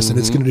serviced, and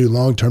it's going to do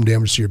long-term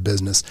damage to your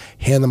business.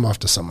 Hand them off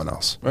to someone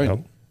else. Right.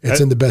 Yep. It's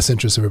in the best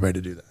interest of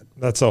everybody to do that.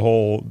 That's a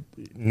whole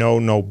no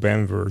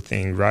November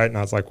thing, right? And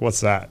I was like,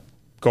 what's that?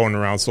 Going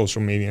around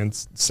social media and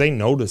say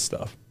no to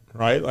stuff,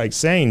 right? Like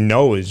saying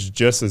no is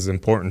just as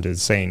important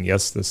as saying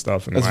yes to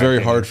stuff. That's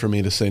very hard for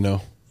me to say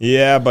no.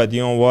 Yeah, but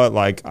you know what?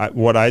 Like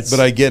but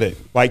I get it.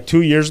 Like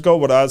 2 years ago,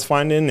 what I was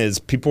finding is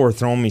people were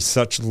throwing me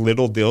such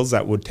little deals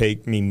that would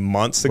take me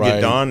months to get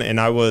done, and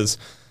I was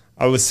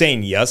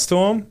saying yes to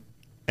them,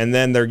 and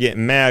then they're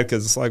getting mad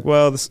because it's like,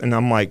 well, and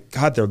I'm like,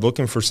 God, they're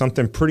looking for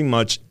something pretty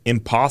much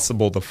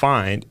impossible to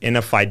find, and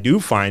if I do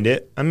find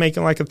it, I'm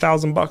making like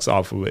 $1,000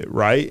 off of it,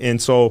 right?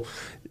 And so,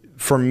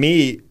 for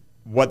me,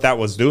 what that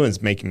was doing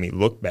is making me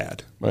look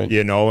bad,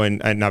 you know,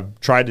 and I've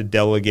tried to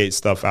delegate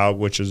stuff out,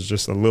 which is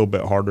just a little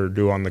bit harder to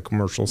do on the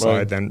commercial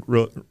side than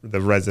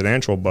the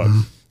residential. But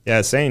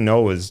yeah, saying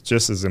no is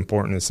just as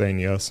important as saying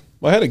yes.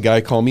 Well, I had a guy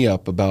call me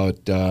up about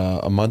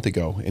a month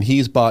ago, and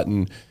he's bought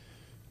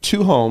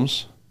 2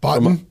 homes.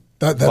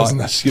 That isn't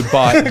that.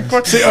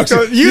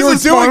 You were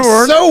doing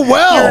so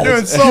well. You were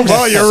doing so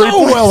well. You're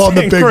so well on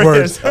the big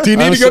words. Do you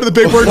need to go to the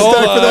big word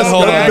stack for this?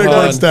 Hold on, big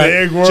word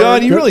stack.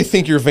 John, you really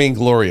think you're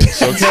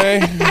vainglorious,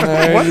 okay?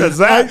 What is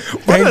that?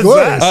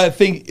 Vainglorious.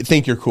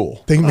 Think you're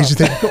cool. Think makes you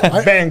think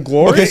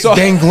Vainglorious. Okay, so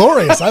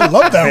vainglorious. I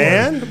love that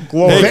word.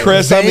 Vainglorious. Hey,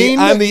 Chris,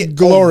 I'm the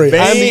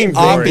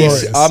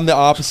glorious. I'm the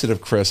opposite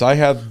of Chris. I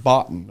have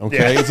bought.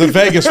 Okay, it's a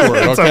Vegas word.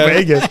 Okay, It's a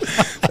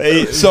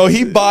Vegas. So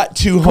he bought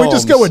 2 homes. Can we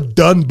just go with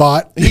done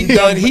bought? He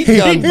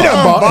done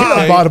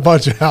bought a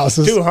bunch of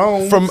houses. 2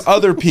 homes. From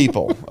other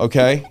people,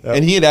 okay? Yep.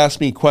 And he had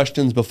asked me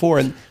questions before,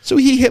 and so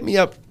he hit me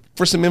up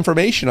for some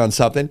information on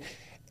something,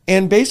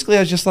 and basically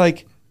I was just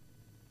like,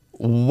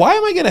 why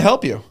am I going to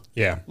help you?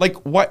 Yeah.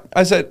 Like, what?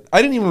 I said,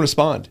 I didn't even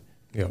respond.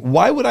 Yeah.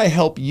 Why would I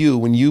help you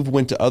when you've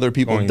went to other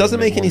people? It doesn't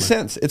make any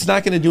sense. It's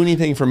not going to do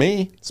anything for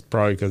me. It's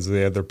probably because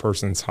the other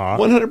person's hot.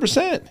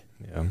 100%.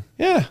 Yeah.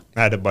 Yeah.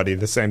 I had a buddy,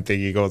 the same thing.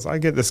 He goes, I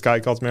get this guy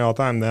calls me all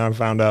the time. Then I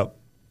found out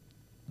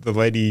the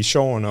lady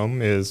showing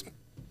him is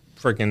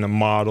freaking a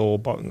model.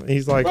 But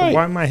he's like,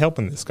 why am I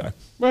helping this guy?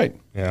 Right.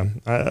 Yeah.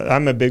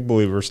 I'm a big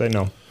believer. Say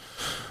no.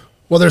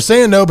 Well, they're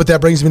saying no, but that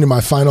brings me to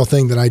my final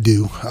thing that I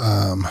do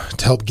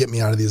to help get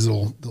me out of these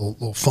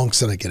little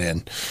funks that I get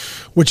in,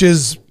 which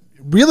is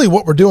really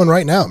what we're doing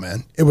right now,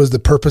 man. It was the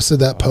purpose of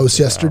that post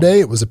yesterday.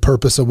 It was the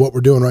purpose of what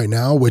we're doing right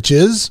now, which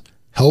is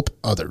help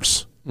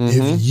others.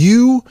 Mm-hmm.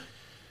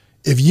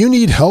 If you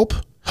need help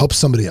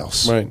somebody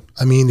else. Right.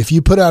 I mean, if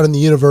you put out in the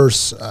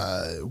universe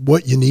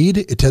what you need,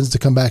 it tends to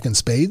come back in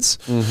spades.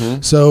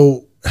 Mm-hmm.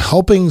 So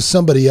helping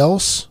somebody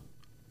else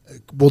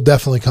will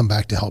definitely come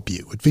back to help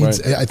you. It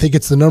feeds. Right. I think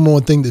it's the number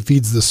one thing that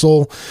feeds the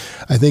soul.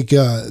 I think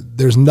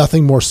there's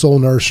nothing more soul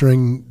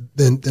nourishing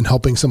than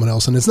helping someone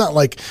else. And it's not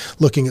like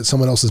looking at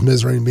someone else's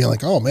misery and being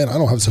like, oh man, I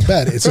don't have it so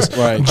bad. It's just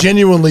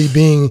genuinely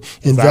being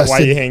invested. Is that why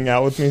you hang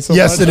out with me so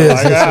yes, much? It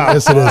is.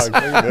 Yes, it is.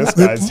 This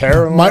guy's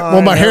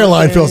hairline. My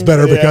hairline feels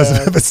better because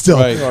of it, but still.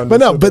 Right.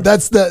 But no, but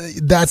that's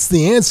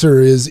the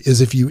answer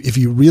is if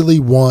you really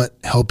want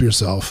help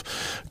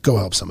yourself, go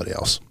help somebody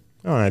else.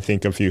 Oh, and I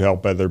think if you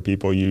help other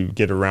people, you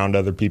get around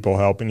other people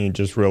helping, you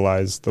just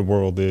realize the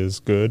world is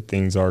good,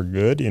 things are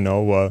good.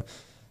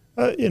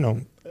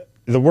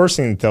 The worst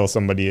thing to tell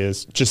somebody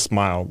is just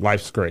smile.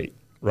 Life's great,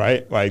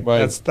 right? Like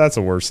that's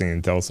the worst thing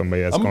to tell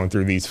somebody that's going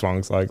through these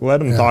funks. Like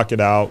let them talk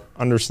it out,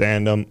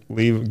 understand them,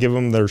 give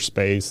them their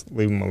space,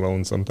 leave them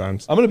alone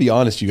sometimes. I'm going to be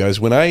honest, you guys.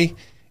 When I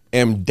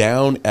am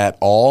down at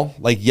all,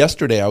 like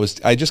yesterday,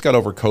 I just got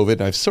over COVID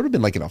and I've sort of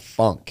been like in a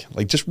funk,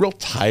 like just real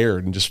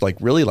tired and just like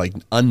really like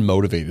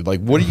unmotivated.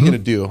 Like, what are you going to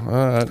do?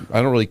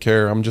 I don't really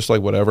care. I'm just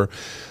like whatever.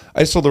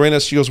 I told Lorena,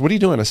 she goes, what are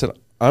you doing? I said,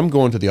 I'm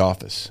going to the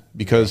office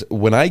because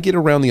when I get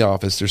around the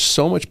office, there's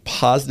so much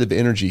positive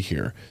energy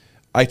here.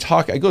 I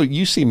go,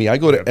 you see me, I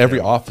go to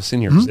every office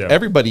in here. Mm-hmm.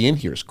 Everybody in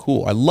here is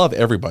cool. I love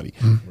everybody.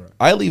 Mm-hmm.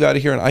 I leave out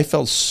of here and I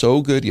felt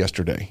so good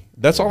yesterday.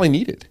 That's all I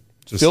needed.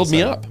 Just filled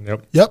me up.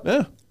 Yep.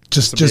 Yeah.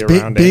 Just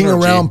being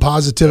around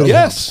positivity.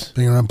 Yes.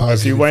 Being around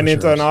positivity. If you went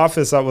into an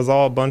office that was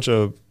all a bunch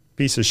of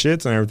piece of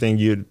shits and everything,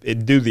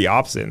 it'd do the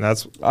opposite. And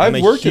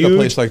I've worked in a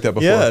place like that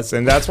before. Yes,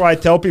 and that's why I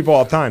tell people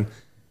all the time,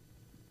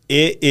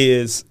 it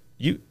is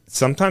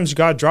sometimes you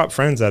gotta drop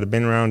friends that have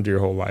been around your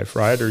whole life,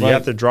 right? Or you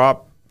have to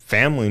drop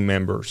family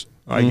members.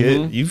 Like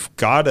you've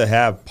got to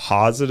have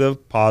positive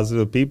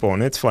people.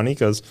 And it's funny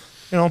because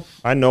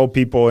I know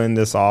people in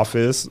this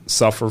office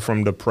suffer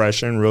from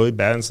depression really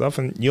bad and stuff,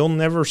 and they'll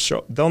never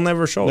show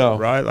it,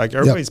 right? Like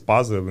everybody's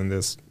positive in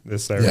this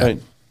area. Yeah.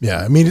 Right.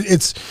 Yeah, I mean,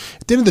 it's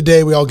at the end of the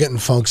day, we all get in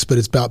funks, but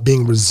it's about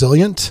being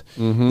resilient.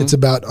 It's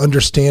about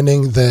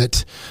understanding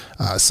that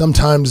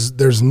sometimes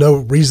there's no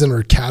reason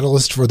or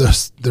catalyst for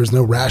this. There's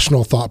no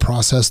rational thought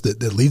process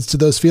that leads to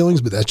those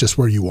feelings, but that's just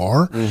where you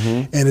are.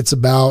 And it's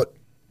about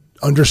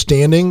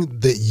understanding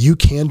that you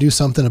can do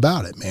something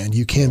about it, man.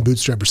 You can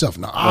bootstrap yourself.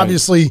 Now,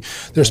 obviously,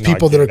 there's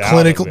people that are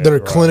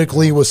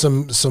clinically with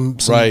some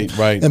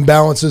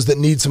imbalances that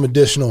need some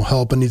additional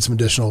help and need some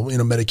additional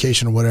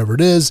medication or whatever it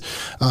is.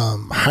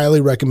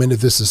 Highly recommend, if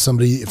this is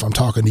somebody, if I'm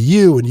talking to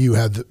you and you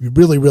have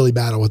really, really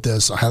battle with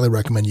this, I highly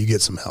recommend you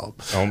get some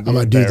help. Don't be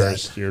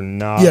embarrassed. You're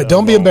not. Yeah,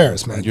 don't be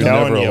embarrassed, man. You're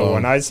telling you,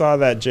 when I saw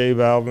that J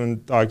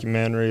Balvin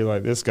documentary,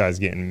 like, this guy's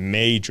getting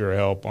major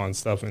help on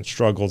stuff and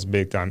struggles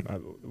big time.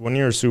 When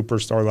you're a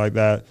superstar like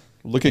that,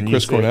 look at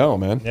Chris Cornell,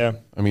 man. Yeah,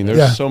 I mean,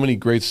 there's so many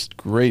great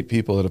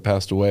people that have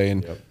passed away,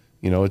 and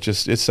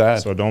it's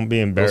sad. So don't be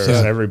embarrassed.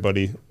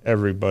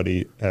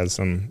 Everybody has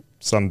some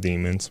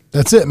demons.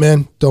 That's it,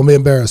 man. Don't be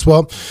embarrassed.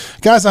 Well,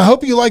 guys, I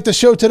hope you liked the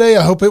show today.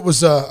 I hope it was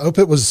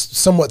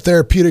somewhat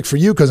therapeutic for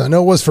you, because I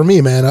know it was for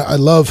me, man. I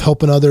love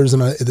helping others,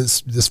 and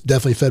this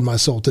definitely fed my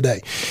soul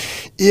today.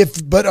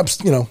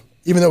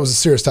 Even though it was a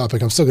serious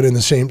topic, I'm still going to end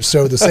the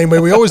show the same way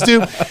we always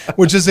do,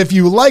 which is, if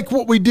you like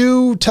what we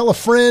do, tell a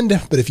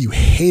friend. But if you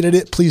hated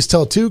it, please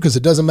tell two, because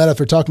it doesn't matter if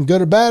they're talking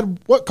good or bad.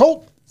 What,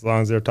 Colt? As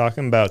long as they're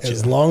talking about you.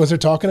 As long as they're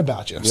talking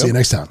about you. Yep. See you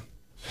next time.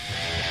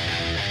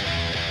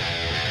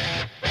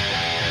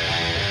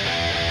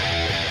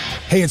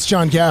 Hey, it's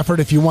John Gafford.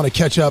 If you want to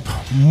catch up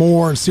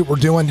more and see what we're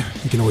doing,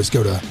 you can always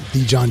go to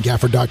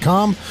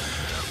thejohngafford.com.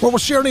 where we'll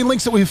share any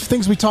links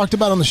things we talked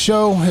about on the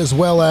show, as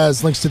well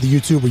as links to the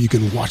YouTube where you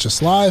can watch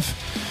us live.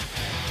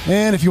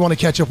 And if you want to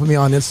catch up with me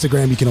on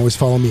Instagram, you can always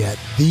follow me at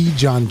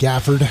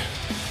 @thejohngafford.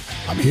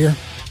 I'm here.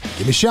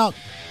 Give me a shout.